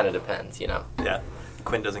 It just kind of depends, you know. Yeah,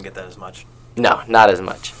 Quinn doesn't get that as much. No, not as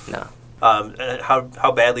much. No.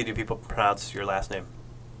 How badly do people pronounce your last name?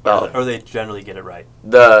 Or they generally get it right?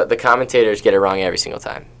 The commentators get it wrong every single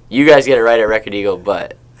time. You guys get it right at Record Eagle,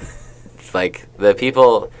 but like the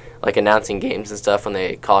people like announcing games and stuff, when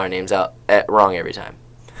they call our names out, wrong every time.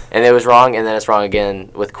 And it was wrong, and then it's wrong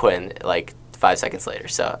again with Quinn like 5 seconds later.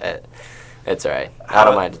 So it's all right. I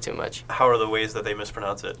don't mind it too much. How are the ways that they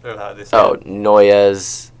mispronounce it, or how they say it?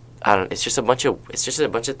 Noyes. I don't. It's just a bunch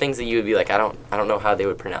of things that you would be like, I don't know how they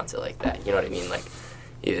would pronounce it like that. You know what I mean? Like,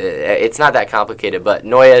 it's not that complicated, but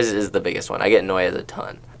Noyes is the biggest one. I get Noyes a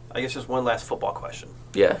ton. I guess just one last football question.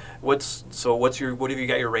 Yeah. What have you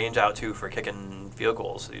got your range out to for kicking field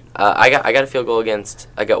goals? I got a field goal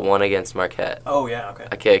I got one against Marquette. Oh yeah, okay.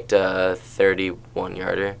 I kicked a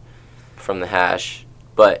 31-yarder from the hash,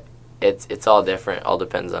 but it's all different. All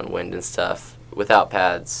depends on wind and stuff. Without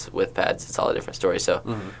pads, with pads, it's all a different story. So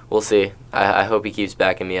We'll see. I hope he keeps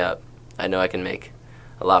backing me up. I know I can make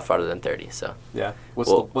a lot farther than 30. So yeah.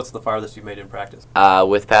 What's the farthest you've made in practice?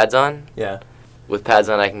 With pads on? Yeah. With pads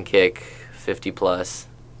on, I can kick 50 plus.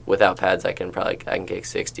 Without pads, I can kick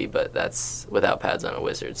 60, but that's without pads on a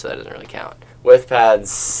wizard, so that doesn't really count. With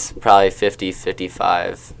pads, probably 50,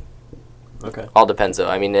 55. Okay. All depends, though.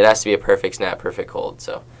 I mean, it has to be a perfect snap, perfect hold.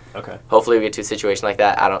 So okay. Hopefully we get to a situation like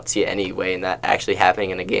that. I don't see any way in that actually happening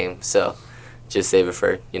in a game, so just save it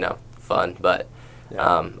for, fun. But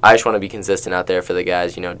I just want to be consistent out there for the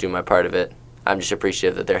guys, do my part of it. I'm just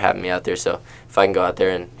appreciative that they're having me out there, so if I can go out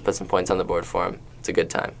there and put some points on the board for them, it's a good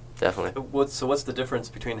time, definitely. What's the difference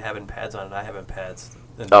between having pads on and not having pads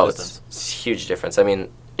in the distance? It's a huge difference. I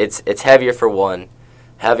mean, it's heavier for one.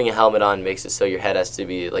 Having a helmet on makes it so your head has to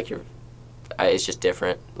be like it's just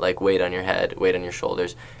different, like weight on your head, weight on your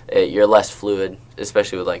shoulders. You're less fluid,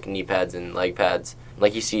 especially with like knee pads and leg pads.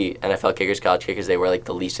 Like you see NFL kickers, college kickers, they wear like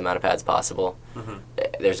the least amount of pads possible. Mm-hmm.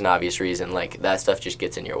 There's an obvious reason, like that stuff just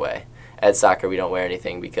gets in your way. At soccer, we don't wear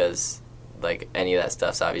anything because like any of that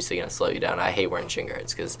stuff's obviously going to slow you down. I hate wearing shin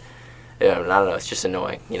guards because, I don't know, it's just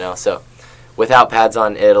annoying, So without pads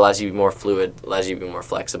on, it allows you to be more fluid, allows you to be more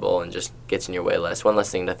flexible, and just gets in your way less. One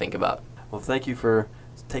less thing to think about. Well, thank you for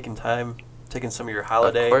taking some of your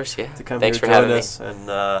holiday of course, yeah. to come Thanks here for and join having us.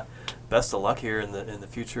 And best of luck here in the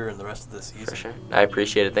future and the rest of the season. For sure. I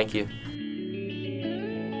appreciate it. Thank you.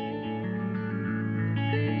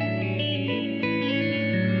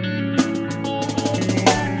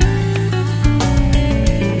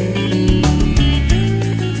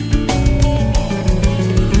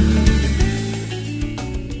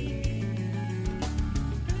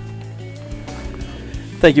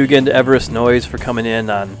 Thank you again to Everest Noyes for coming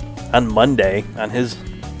in on Monday, on his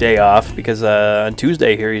day off, because on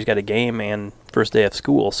Tuesday here he's got a game and first day of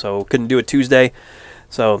school, so couldn't do it Tuesday.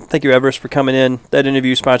 So thank you, Everest, for coming in. That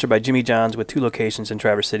interview is sponsored by Jimmy John's with 2 locations in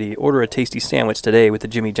Traverse City. Order a tasty sandwich today with the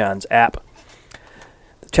Jimmy John's app.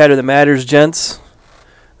 The chatter that matters, gents.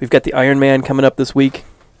 We've got the Ironman coming up this week.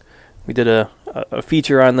 We did a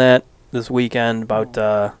feature on that this weekend about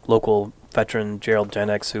local veteran Gerald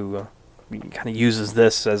Jenix, who kind of uses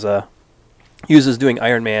doing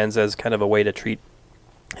Ironmans as kind of a way to treat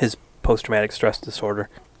his post-traumatic stress disorder.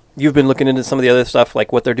 You've been looking into some of the other stuff,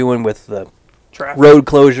 like what they're doing with the road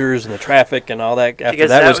closures and the traffic and all that. After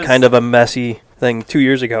that was kind of a messy thing 2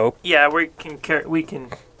 years ago. Yeah, we can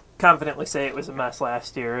confidently say it was a mess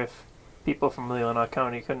last year if people from Leelanau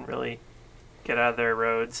County couldn't really get out of their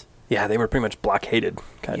roads. Yeah, they were pretty much blockaded,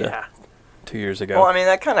 kind of, 2 years ago. Well, I mean,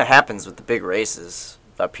 that kind of happens with the big races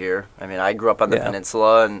up here. I mean, I grew up on the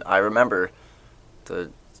peninsula, and I remember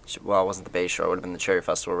it wasn't the Bay Shore, it would have been the Cherry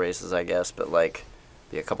Festival races, I guess, but like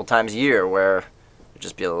be a couple times a year where there'd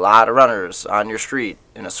just be a lot of runners on your street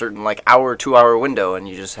in a certain like hour, 2 hour window, and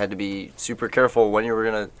you just had to be super careful when you were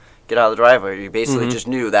going to get out of the driveway. You basically just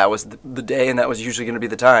knew that was the day and that was usually going to be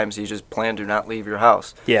the time, so you just planned to not leave your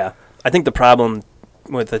house. Yeah. I think the problem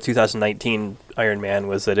with the 2019 Ironman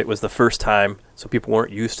was that it was the first time, so people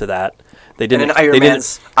weren't used to that. They didn't. And an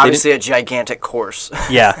Ironman's obviously a gigantic course.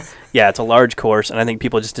 Yeah, it's a large course, and I think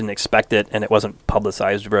people just didn't expect it, and it wasn't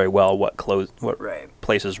publicized very well what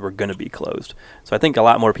places were going to be closed. So I think a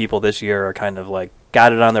lot more people this year are kind of like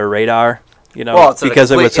got it on their radar,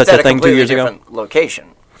 because it was such a thing 2 years ago.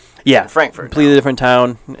 Location. Yeah, in Frankfort. Completely different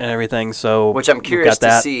town and everything. So which I'm curious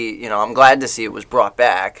to see. I'm glad to see it was brought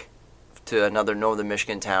back to another northern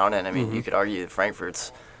Michigan town, and I mean, you could argue that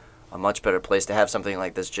Frankfort's a much better place to have something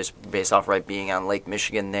like this just based off being on Lake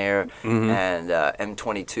Michigan there, and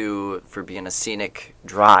M22 for being a scenic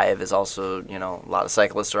drive is also, a lot of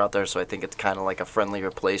cyclists are out there, so I think it's kind of like a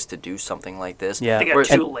friendlier place to do something like this. Yeah. They got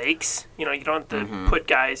two lakes, you don't have to put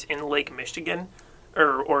guys in Lake Michigan,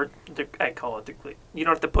 I call it you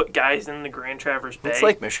don't have to put guys in the Grand Traverse Bay. It's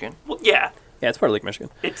Lake Michigan. Well, yeah. Yeah, it's part of Lake Michigan.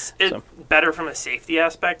 It's better from a safety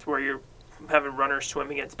aspect where you're having runners swim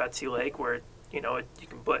against Betsy Lake where you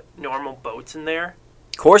can put normal boats in there.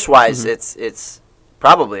 Course-wise, it's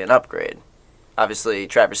probably an upgrade. Obviously,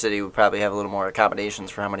 Traverse City would probably have a little more accommodations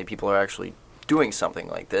for how many people are actually doing something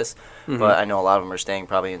like this. But I know a lot of them are staying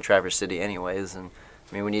probably in Traverse City anyways. And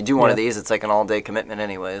I mean, when you do one of these, it's like an all-day commitment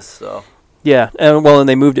anyways. So. Yeah, and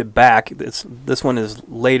they moved it back. This one is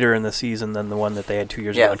later in the season than the one that they had 2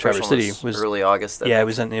 years ago in Traverse City. It was early August. It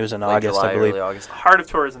was in August, July, I believe. Early August. Heart of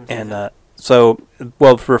tourism season. And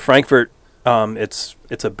for Frankfort.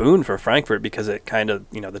 It's a boon for Frankfort because it kind of,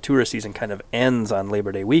 the tourist season kind of ends on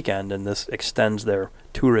Labor Day weekend, and this extends their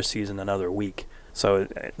tourist season another week. So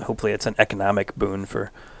hopefully it's an economic boon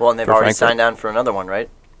for Well, and they've already Frankfort. signed on for another one, right?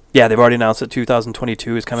 Yeah, they've already announced that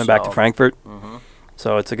 2022 is coming back to Frankfort.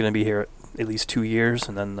 So it's going to be here at least 2 years,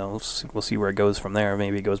 and then we'll see where it goes from there.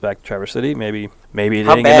 Maybe it goes back to Traverse City. Maybe it didn't get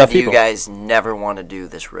enough people. How bad do you guys never want to do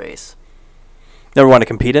this race? Never want to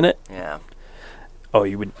compete in it? Yeah. Oh,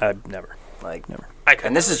 you would? Never. Never.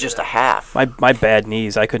 And this is just a half. My bad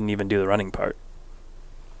knees. I couldn't even do the running part.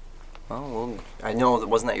 Well, I know that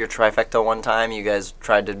wasn't that your trifecta one time? You guys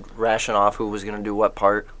tried to ration off who was going to do what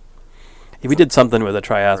part. Yeah, we did something with a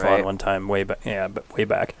triathlon one time, way back. Yeah, but way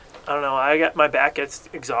back. I don't know. My back gets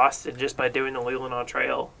exhausted just by doing the Leelanau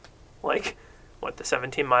Trail, the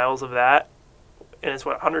 17 miles of that, and it's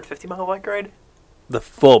 150-mile bike ride. The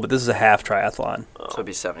full, but this is a half triathlon. So it'd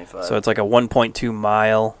be 75. So it's like a 1.2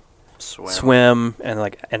 mile swim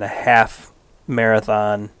and a half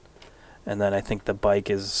marathon, and then I think the bike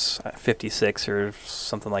is 56 or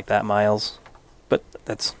something like that miles. But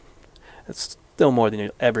that's still more than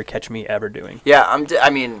you'll ever catch me ever doing. Yeah, I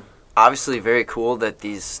mean, obviously very cool that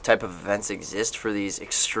these type of events exist for these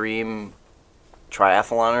extreme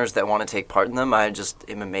triathloners that want to take part in them. I just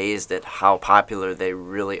am amazed at how popular they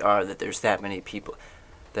really are, that there's that many people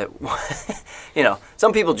that,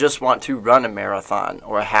 some people just want to run a marathon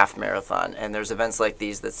or a half marathon, and there's events like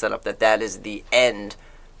these that set up that is the end,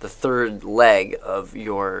 the third leg of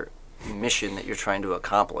your mission that you're trying to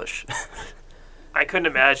accomplish. I couldn't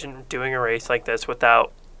imagine doing a race like this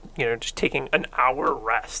without, just taking an hour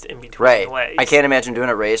rest in between right. legs. I can't imagine doing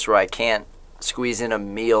a race where I can't squeeze in a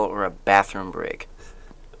meal or a bathroom break.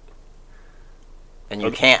 And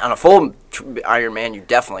you can't on a full Ironman. You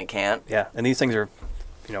definitely can't. Yeah, and these things are,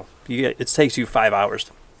 it takes you 5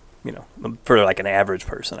 hours, for like an average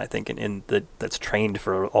person. I think that's trained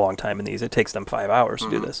for a long time in these, it takes them 5 hours to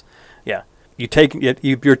do this. Yeah,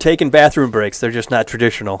 you're taking bathroom breaks. They're just not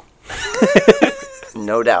traditional.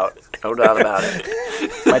 No doubt about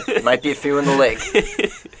it. Might be a few in the lake.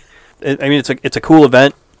 It's a cool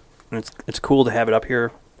event. And it's cool to have it up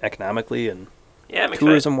here economically and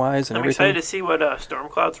tourism-wise and everything. I'm excited to see what Storm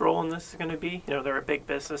Cloud's role in this is going to be. They're a big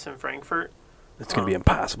business in Frankfort. It's going to be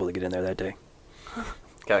impossible to get in there that day.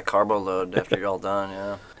 Got a carbo load after you're all done,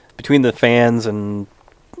 yeah. Between the fans and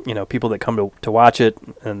people that come to watch it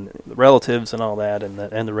and the relatives and all that and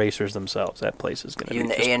the racers themselves, that place is going to be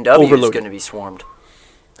just even the A&W overloaded. is going to be swarmed.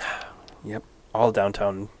 Yep, all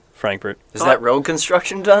downtown Frankfort. Is that road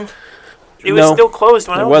construction done? It was still closed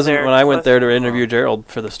when I was there. It wasn't when I went there to interview Gerald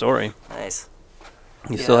for the story. Nice.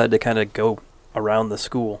 You still had to kind of go around the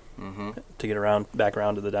school to get back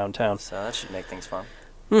around to the downtown. So that should make things fun.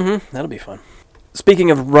 That'll be fun. Speaking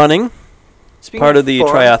of running, part of the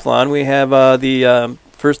triathlon, we have the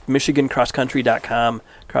first MichiganCrossCountry.com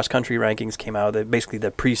cross-country rankings came out. Basically, the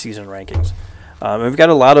preseason rankings. And we've got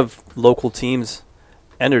a lot of local teams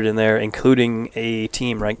entered in there, including a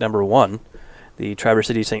team ranked number 1. The Traverse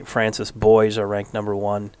City St. Francis boys are ranked number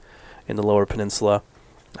 1 in the Lower Peninsula,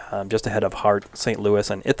 just ahead of Hart, St. Louis,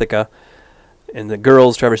 and Ithaca. In the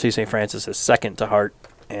girls, Traverse City St. Francis is second to Hart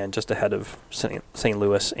and just ahead of St.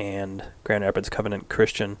 Louis and Grand Rapids Covenant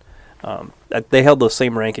Christian. They held those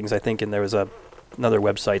same rankings, I think, and there was another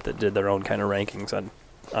website that did their own kind of rankings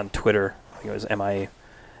on Twitter. I think it was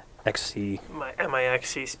MIXC.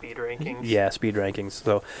 MIXC speed rankings. Yeah, speed rankings.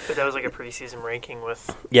 So, but that was like a preseason ranking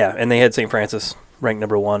with... Yeah, and they had St. Francis ranked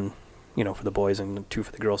number 1, for the boys and 2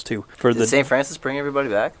 for the girls, too. Did St. Francis bring everybody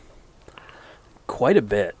back? Quite a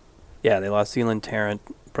bit. Yeah, they lost Zealand Tarrant,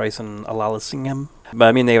 Bryson Alalasingham. But,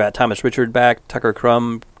 I mean, they got Thomas Richard back, Tucker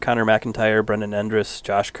Crum, Connor McIntyre, Brendan Endress,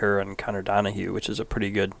 Josh Kerr, and Connor Donahue, which is a pretty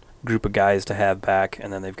good group of guys to have back.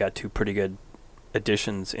 And then they've got 2 pretty good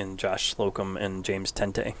additions in Josh Slocum and James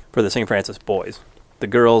Tente for the St. Francis boys. The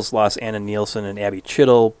girls lost Anna Nielsen and Abby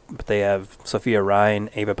Chittle, but they have Sophia Ryan,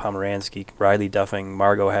 Ava Pomeranski, Riley Duffing,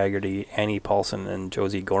 Margot Haggerty, Annie Paulson, and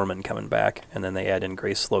Josie Gorman coming back. And then they add in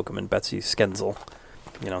Grace Slocum and Betsy Skenzel.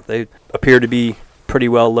 They appear to be pretty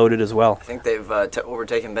well loaded as well. I think they've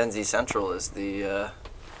overtaken Benzie Central as the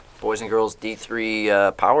boys and girls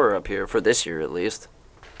D3 power up here for this year at least.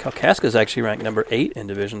 Kalkaska is actually ranked number 8 in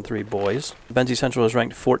Division III boys. Benzie Central is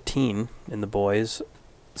ranked 14 in the boys,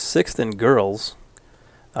 6th in girls.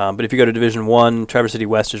 But if you go to Division I, Traverse City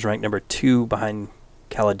West is ranked number 2 behind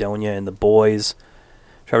Caledonia in the boys.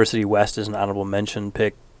 Traverse City West is an honorable mention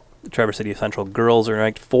pick. The Traverse City Central girls are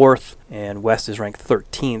ranked 4th, and West is ranked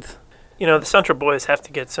 13th. The Central boys have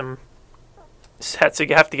to get some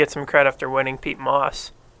credit after winning Pete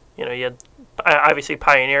Moss. You had obviously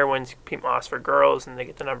Pioneer wins Pete Moss for girls, and they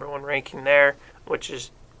get the number 1 ranking there, which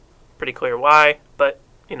is pretty clear why. But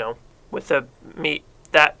with a meet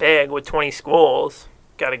that big with 20 schools,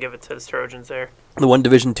 got to give it to the Trojans there. The one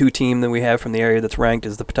Division II team that we have from the area that's ranked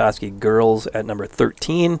is the Petoskey girls at number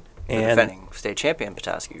 13. And defending state champion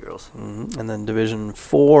Petoskey girls. Mm-hmm. And then Division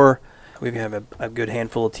IV, we have a good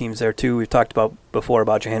handful of teams there too. We've talked before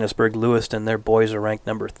about Johannesburg Lewiston. Their boys are ranked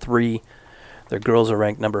number 3. Their girls are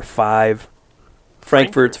ranked number 5.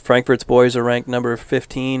 Frankfort's boys are ranked number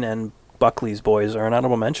 15, and Buckley's boys are an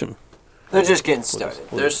honorable mention. They're just getting started.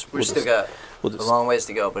 We still got a long ways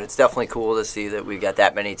to go, but it's definitely cool to see that we got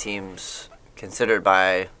that many teams considered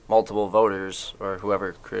by multiple voters or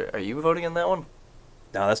whoever. Are you voting in that one?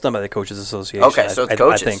 No, that's done by the Coaches Association. Okay, so it's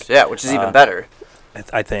coaches. I think, which is even better.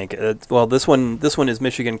 I think. Well, this one is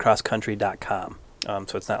MichiganCrossCountry.com,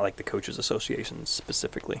 so it's not like the Coaches Association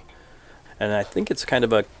specifically. And I think it's kind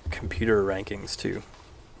of a computer rankings too,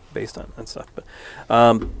 based on that stuff. But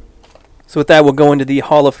so with that, we'll go into the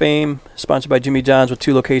Hall of Fame, sponsored by Jimmy John's with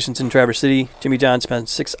 2 locations in Traverse City. Jimmy John spends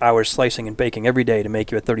 6 hours slicing and baking every day to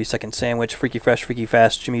make you a 30-second sandwich. Freaky fresh, freaky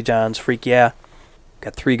fast. Jimmy John's, freak yeah.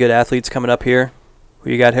 Got 3 good athletes coming up here. Who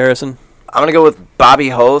you got, Harrison? I'm going to go with Bobby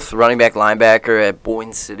Hoth, running back linebacker at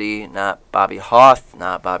Boyne City. Not Bobby Hoth,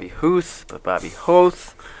 not Bobby Hoth, but Bobby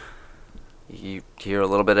Hoth. You hear a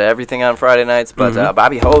little bit of everything on Friday nights, but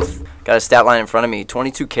Bobby Hoth got a stat line in front of me.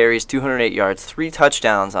 22 carries, 208 yards, 3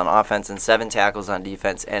 touchdowns on offense, and 7 tackles on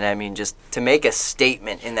defense. And, I mean, just to make a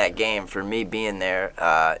statement in that game for me being there,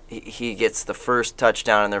 he gets the first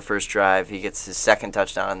touchdown in their first drive. He gets his second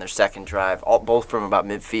touchdown in their second drive, both from about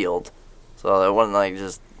midfield. So it wasn't like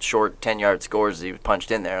just short 10-yard scores he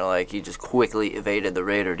punched in there. Like, he just quickly evaded the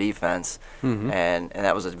Raider defense, and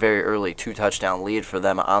that was a very early 2-touchdown lead for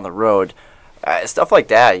them on the road. Stuff like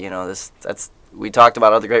that, we talked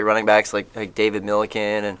about other great running backs like David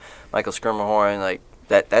Milliken and Michael Schermerhorn. Like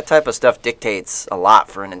that type of stuff dictates a lot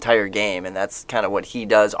for an entire game, and that's kind of what he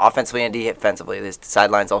does offensively and defensively. The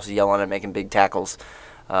sidelines also yelling and making big tackles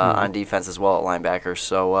on defense as well at linebacker.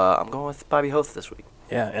 So I'm going with Bobby Hoth this week.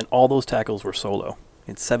 Yeah, and all those tackles were solo.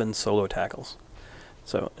 It's 7 solo tackles.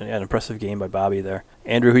 So an impressive game by Bobby there.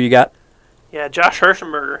 Andrew, who you got? Yeah, Josh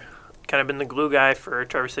Hirschenberger. Kind of been the glue guy for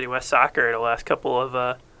Traverse City West soccer the last couple of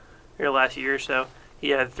last year or so. He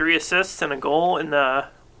had 3 assists and a goal in the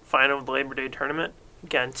final of the Labor Day tournament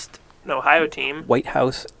against an Ohio team. White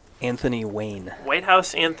House Anthony Wayne. White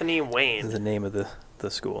House Anthony Wayne is the name of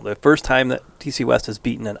the school. The first time that TC West has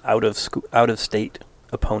beaten an out of state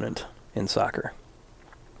opponent in soccer.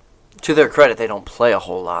 To their credit, they don't play a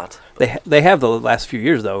whole lot. They have the last few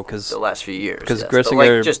years, though. Because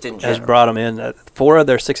Grissinger has brought them in. 4 of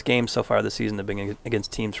their 6 games so far this season have been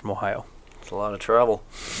against teams from Ohio. It's a lot of trouble.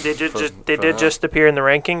 They did just appear in the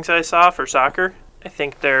rankings I saw for soccer. I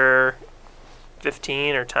think they're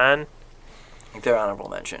 15 or 10. I think they're honorable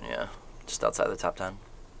mention, yeah. Just outside the top 10.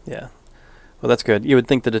 Yeah. Well, that's good. You would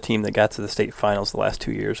think that a team that got to the state finals the last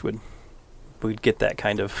 2 years would get that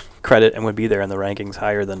kind of credit and would be there in the rankings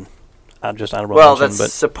higher than just honorable mention. Well,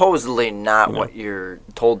 that's supposedly not what you're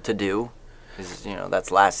told to do.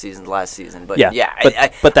 That's last season's last season. But Yeah,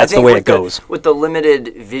 I but that's I the think way with it goes. With the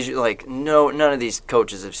limited vision, none of these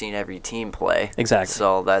coaches have seen every team play. Exactly.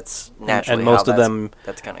 So that's naturally and most how of them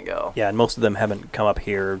that's going to go. Yeah, and most of them haven't come up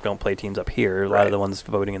here, don't play teams up here. A lot of the ones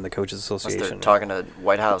voting in the Coaches Unless Association. they're talking to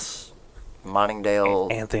White House,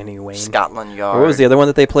 Montingdale, Anthony Wayne. Scotland Yard. What was the other one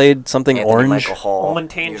that they played? Something Anthony Orange? Michael Hall,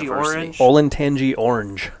 Olentangy University. Orange. Olentangy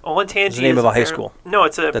Orange. Olentangy Is the name of a high school No,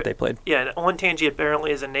 it's that they played. Yeah, Olentangy apparently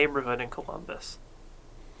is a neighborhood in Columbus.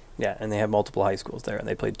 Yeah, and they have multiple high schools there, and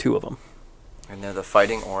they played 2 of them. And they're the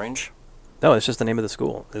Fighting Orange. No, it's just the name of the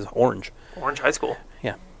school. It's Orange. Orange High School.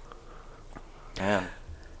 Yeah. Man,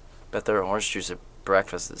 bet their orange juice at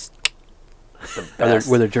breakfast is the best.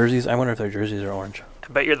 Were their jerseys? I wonder if their jerseys are orange.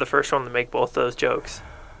 I bet you're the first one to make both those jokes.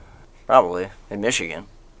 Probably in Michigan.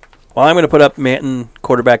 Well, I'm going to put up Manton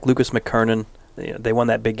quarterback Lucas McKernan. They won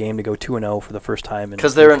that big game to go 2-0 for the first time in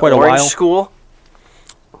Because they're quite an a orange while. school?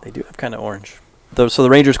 They do have kind of orange. So the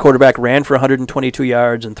Rangers quarterback ran for 122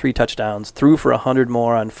 yards and 3 touchdowns, threw for 100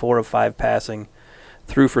 more on 4 of 5 passing,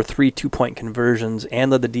 threw for 3 2-point conversions,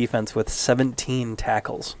 and led the defense with 17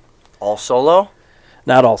 tackles. All solo?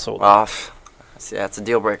 Not all solo. See, that's a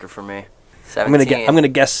deal breaker for me. I'm 17. gonna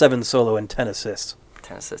guess 7 solo and 10 assists.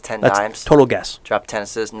 10 assists, 10 That's dimes. total guess. Drop 10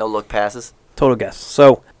 assists, no look passes. Total guess.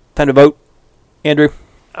 So, time to vote. Andrew?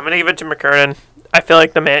 I'm going to give it to McKernan. I feel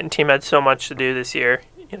like the Manton team had so much to do this year.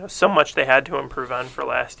 So much they had to improve on for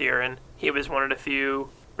last year, and he was one of the few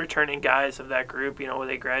returning guys of that group, where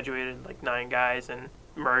they graduated like 9 guys and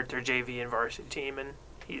merged their JV and varsity team, and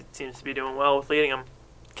he seems to be doing well with leading them.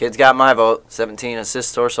 Kid's got my vote. 17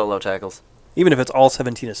 assists or solo tackles. Even if it's all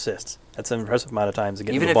 17 assists, that's an impressive amount of times to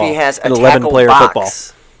get Even the if ball. he has a in tackle 11-player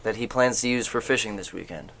box that he plans to use for fishing this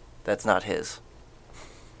weekend, that's not his.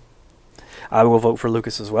 I will vote for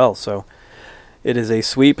Lucas as well. So it is a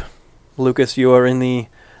sweep. Lucas, you are in the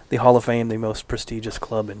Hall of Fame, the most prestigious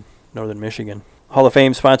club in northern Michigan. Hall of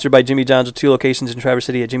Fame sponsored by Jimmy John's with 2 locations in Traverse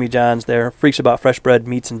City at Jimmy John's. They're freaks about fresh bread,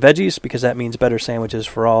 meats, and veggies because that means better sandwiches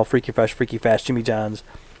for all. Freaky fresh, freaky fast, Jimmy John's.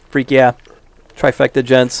 Freak yeah. Trifecta,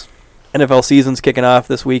 gents. NFL season's kicking off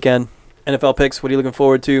this weekend. NFL picks, what are you looking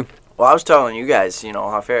forward to? Well, I was telling you guys,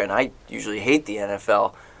 how fair, and I usually hate the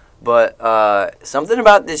NFL, but something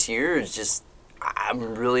about this year is just,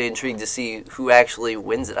 I'm really intrigued to see who actually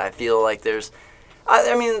wins it. I feel like there's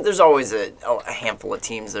always a handful of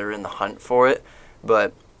teams that are in the hunt for it,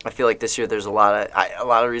 but I feel like this year there's a lot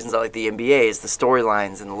of reasons I like the NBA is the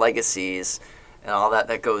storylines and the legacies and all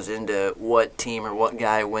that goes into what team or what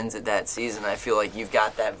guy wins it that season. I feel like you've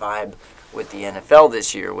got that vibe with the NFL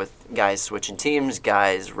this year with guys switching teams,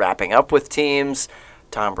 guys wrapping up with teams,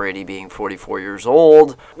 Tom Brady being 44 years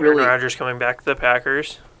old. Aaron Rodgers coming back to the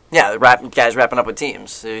Packers. Yeah, guys wrapping up with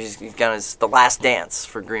teams. He's got the last dance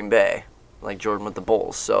for Green Bay, like Jordan with the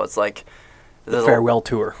Bulls. So it's like The farewell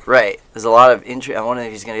tour. Right. There's a lot of intrigue. I wonder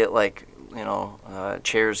if he's going to get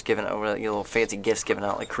chairs given out, little fancy gifts given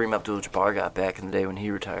out like Kareem Abdul-Jabbar got back in the day when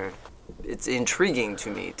he retired. It's intriguing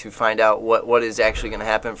to me to find out what is actually going to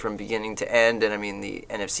happen from beginning to end. And the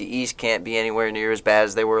NFC East can't be anywhere near as bad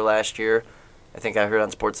as they were last year. I think I heard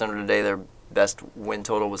on SportsCenter today their best win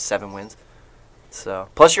total was 7 wins. So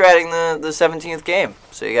plus you're adding the 17th game,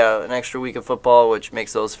 so you got an extra week of football, which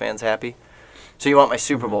makes those fans happy. So you want my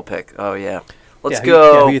Super Bowl pick? Oh yeah, let's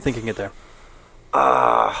go. Who are you thinking get there?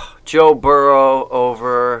 Joe Burrow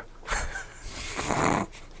over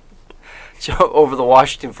the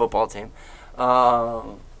Washington football team.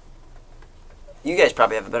 You guys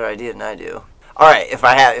probably have a better idea than I do. All right,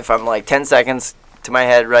 if I'm like 10 seconds to my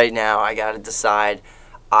head right now, I got to decide.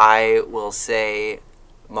 I will say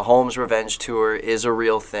Mahomes' revenge tour is a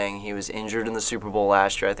real thing. He was injured in the Super Bowl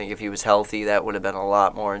last year. I think if he was healthy, that would have been a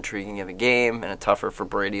lot more intriguing of a game and a tougher for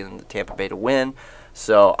Brady than the Tampa Bay to win.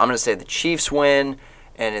 So I'm going to say the Chiefs win.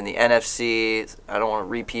 And in the NFC, I don't want to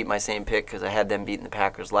repeat my same pick because I had them beating the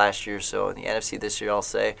Packers last year. So in the NFC this year, I'll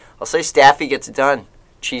say Staffy gets it done.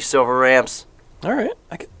 Chiefs over Rams. All right.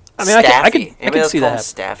 I could see that.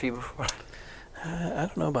 Staffy before? I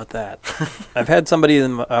don't know about that. I've had somebody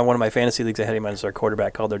in one of my fantasy leagues ahead of mine as their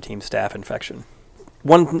quarterback called their team Staph Infection.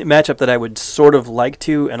 One matchup that I would sort of like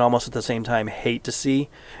to and almost at the same time hate to see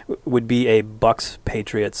would be a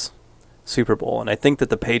Bucs-Patriots Super Bowl, and I think that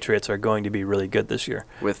the Patriots are going to be really good this year.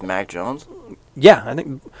 With Mac Jones? Yeah, I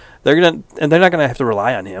think they're not gonna have to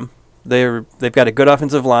rely on him. They've got a good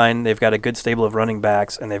offensive line, they've got a good stable of running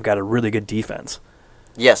backs, and they've got a really good defense.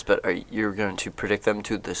 Yes, but you're going to predict them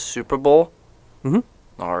to the Super Bowl?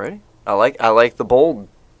 Mm-hmm. Alrighty. I like the bold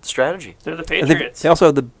strategy. They're the Patriots. They also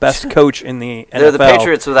have the best coach in the NFL. They're the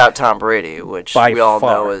Patriots without Tom Brady, which by we all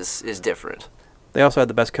far know is different. They also had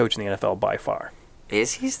the best coach in the NFL by far.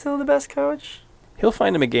 Is he still the best coach? He'll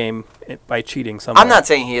find him a game by cheating somewhere. I'm not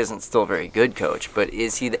saying he isn't still a very good coach, but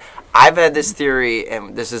is he? I've had this theory,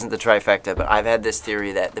 and this isn't the trifecta, but I've had this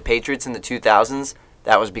theory that the Patriots in the 2000s,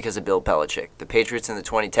 that was because of Bill Belichick. The Patriots in the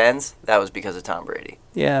 2010s, that was because of Tom Brady.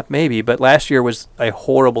 Yeah, maybe, but last year was a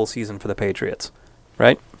horrible season for the Patriots,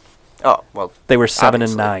 right? Oh, well, they were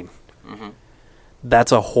 7-9. Mm-hmm.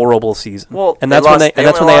 That's a horrible season. Well, and that's when they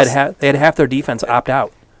had half their defense opt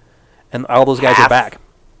out, and all those guys are back.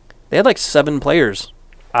 They had like 7 players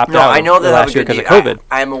opt out. I know that last year because of COVID.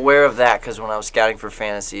 I'm aware of that because when I was scouting for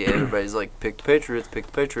fantasy, everybody's like, pick the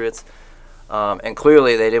Patriots. And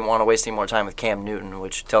clearly they didn't want to waste any more time with Cam Newton,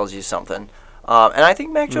 which tells you something. And I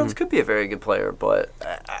think Mac Jones could be a very good player, but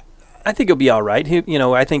I think he'll be all right.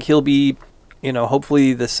 I think he'll be,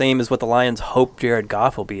 hopefully the same as what the Lions hope Jared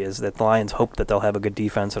Goff will be, is that the Lions hope that they'll have a good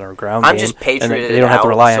defense in our ground game. I'm just patrioted and they don't have to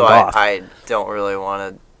rely on Goff. I don't really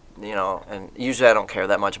want to. And usually I don't care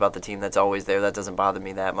that much about the team that's always there. That doesn't bother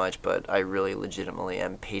me that much, but I really legitimately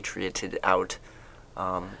am patrioted out.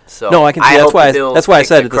 No, I can see. That's why I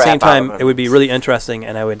said at the same time it would be really interesting,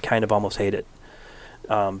 and I would kind of almost hate it.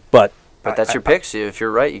 But that's your pick. So if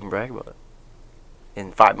you're right, you can brag about it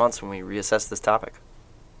in 5 months when we reassess this topic.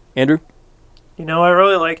 Andrew? I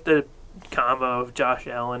really like the combo of Josh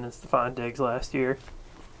Allen and Stephon Diggs last year.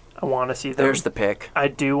 I want to see them. There's the pick. I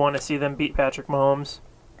do want to see them beat Patrick Mahomes.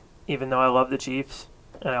 Even though I love the Chiefs,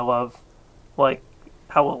 and I love,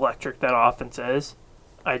 how electric that offense is,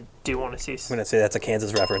 I do want to see... I'm going to say that's a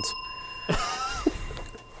Kansas reference.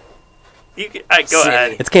 Go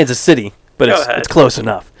ahead. It's Kansas City, but it's close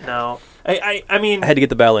enough. No. I mean... I had to get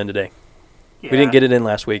the bell in today. Yeah. We didn't get it in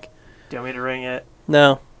last week. Do you want me to ring it?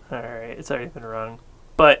 No. All right, it's already been rung.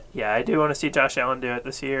 But, yeah, I do want to see Josh Allen do it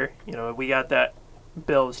this year. We got that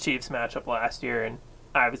Bills-Chiefs matchup last year, and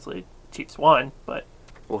obviously Chiefs won, but...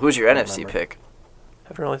 Well, who's your NFC pick? I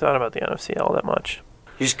haven't really thought about the NFC all that much.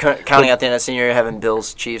 You're just counting out the NFC, you're having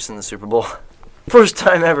Bills, Chiefs in the Super Bowl. First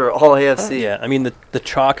time ever, all AFC. Yeah, I mean, the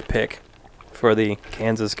chalk pick for the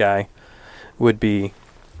Kansas guy would be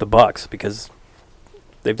the Bucs, because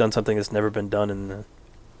they've done something that's never been done in the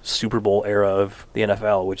Super Bowl era of the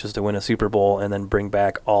NFL, which is to win a Super Bowl and then bring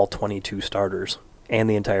back all 22 starters and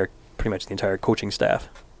pretty much the entire coaching staff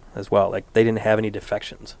as well. Like, they didn't have any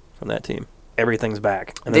defections from that team. Everything's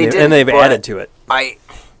back, and they've added to it. I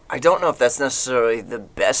don't know if that's necessarily the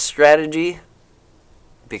best strategy,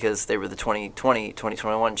 because they were the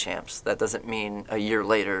 2020-2021 champs. That doesn't mean a year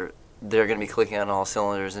later they're going to be clicking on all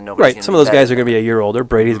cylinders and nobody's going to be Right, some of those guys are going to be a year older.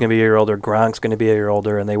 Brady's going to be a year older. Gronk's going to be a year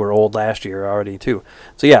older, and they were old last year already too.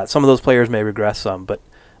 So yeah, some of those players may regress some, but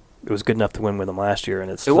it was good enough to win with them last year,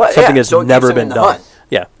 and it's something that's never been done.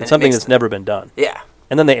 Yeah, it's something that's never been done. Yeah.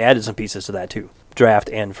 And then they added some pieces to that too, draft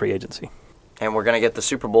and free agency. And we're going to get the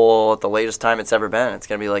Super Bowl at the latest time it's ever been. It's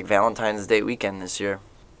going to be like Valentine's Day weekend this year.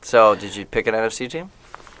 So, did you pick an NFC team?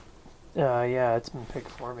 Yeah, it's been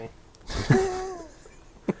picked for me.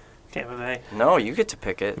 Tampa Bay. No, you get to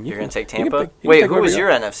pick it. You're going to take Tampa? Wait, who was your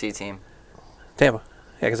NFC team? Tampa.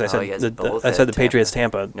 Yeah, because I said the Patriots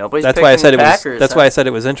Tampa. Nobody's that's picking why I said the Packers. That's why I said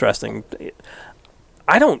it was interesting.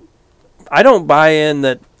 I don't buy in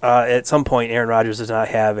that at some point Aaron Rodgers does not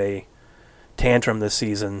have a tantrum this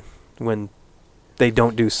season when they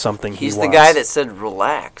don't do something he wants. He's the guy that said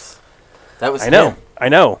relax. That was him. I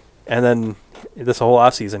know. And then this whole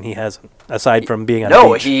offseason he hasn't, aside from being on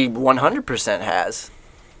the beach. He 100% has.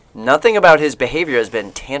 Nothing about his behavior has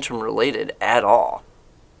been tantrum related at all.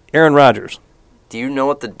 Aaron Rodgers. Do you know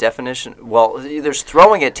what the definition... Well, there's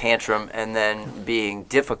throwing a tantrum and then being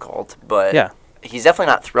difficult, but he's definitely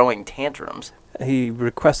not throwing tantrums. He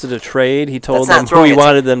requested a trade. He told them who he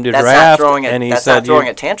wanted them to draft, and he said... That's not throwing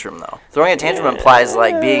a tantrum, though. Throwing a tantrum implies,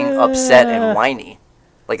 being upset and whiny,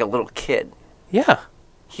 like a little kid. Yeah.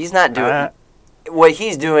 He's not doing... What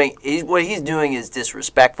he's doing is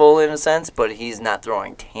disrespectful in a sense, but he's not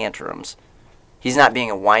throwing tantrums. He's not being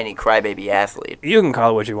a whiny crybaby athlete. You can call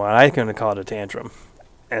it what you want. I'm going to call it a tantrum.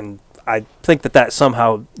 And I think that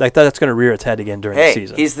somehow that's going to rear its head again during the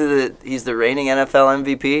season. He's the reigning NFL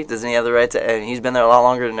MVP. Doesn't he have the right to? And he's been there a lot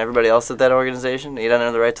longer than everybody else at that organization. He doesn't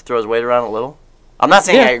have the right to throw his weight around a little. I'm not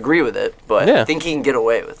saying I agree with it, but I think he can get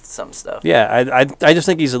away with some stuff. Yeah, I just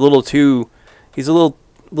think he's a little too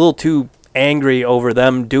angry over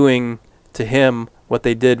them doing to him what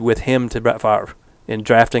they did with him to Brett Favre in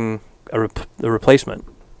drafting the replacement.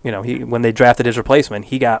 When they drafted his replacement,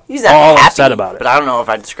 he's not all happy, upset about it. But I don't know if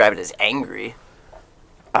I'd describe it as angry.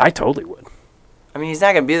 I totally would. I mean, he's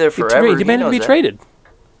not going to be there forever. He demanded to be traded.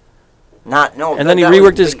 And then he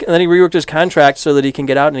reworked his contract so that he can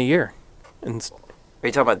get out in a year. And are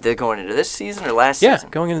you talking about going into this season or last season? Yeah,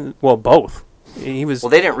 going in. Well, both. He was. Well,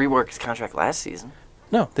 they didn't rework his contract last season.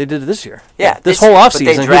 No, they did it this year. Yeah, this whole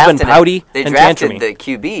offseason, he's been pouty They and drafted tantrumy. the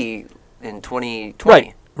QB in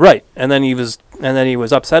 2020. Right. And then he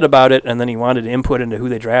was upset about it, and then he wanted input into who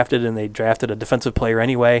they drafted, and they drafted a defensive player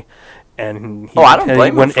anyway. And I don't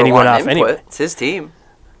blame him for he went wanting off input. anyway. It's his team.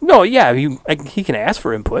 No, yeah, he can ask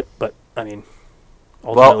for input, but I mean,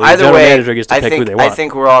 ultimately, Well, the either general way, manager gets to pick who they want. I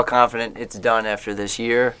think we're all confident it's done after this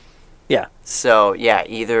year. Yeah. So yeah,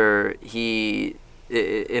 either he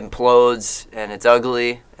implodes and it's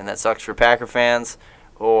ugly and that sucks for Packer fans,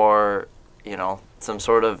 or some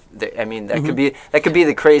sort of. That could be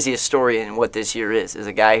the craziest story in what this year is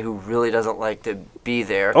a guy who really doesn't like to be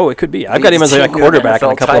there. Oh, it could be. I've got him as a quarterback in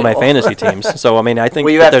a couple of my fantasy teams. So I mean, I think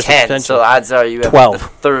well, you have there's 10, potential. so odds are you have 12. a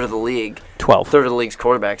third of the league. 12. Third of the league's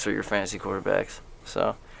quarterbacks are your fantasy quarterbacks.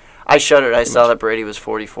 So I shuddered. I saw that Brady was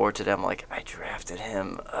 44 today. I'm like, I drafted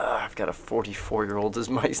him. I've got a 44-year-old as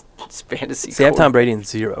my fantasy. See, I have Tom Brady in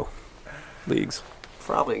 0 leagues.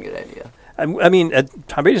 Probably a good idea. I mean,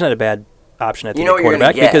 Tom Brady's not a bad option at the what you're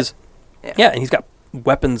quarterback gonna get. because and he's got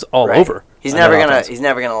weapons all Right. over. He's on never that gonna offense. he's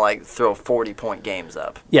never gonna like throw 40-point games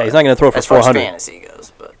up. Yeah, he's not gonna throw for as far 400. as fantasy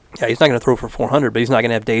goes, but Yeah, he's not going to throw for 400, but he's not going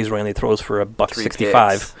to have days where he only throws for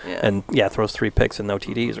 $165 and throws 3 picks and no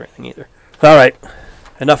TDs or anything either. All right,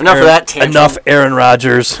 enough of that tantrum. Enough Aaron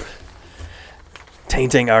Rodgers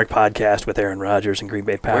tainting our podcast with Aaron Rodgers and Green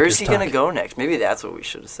Bay Packers. Where is he going to go next? Maybe that's what we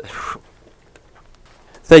should have said.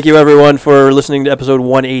 Thank you, everyone, for listening to episode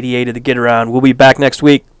 188 of the Get Around. We'll be back next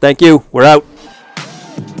week. Thank you. We're out.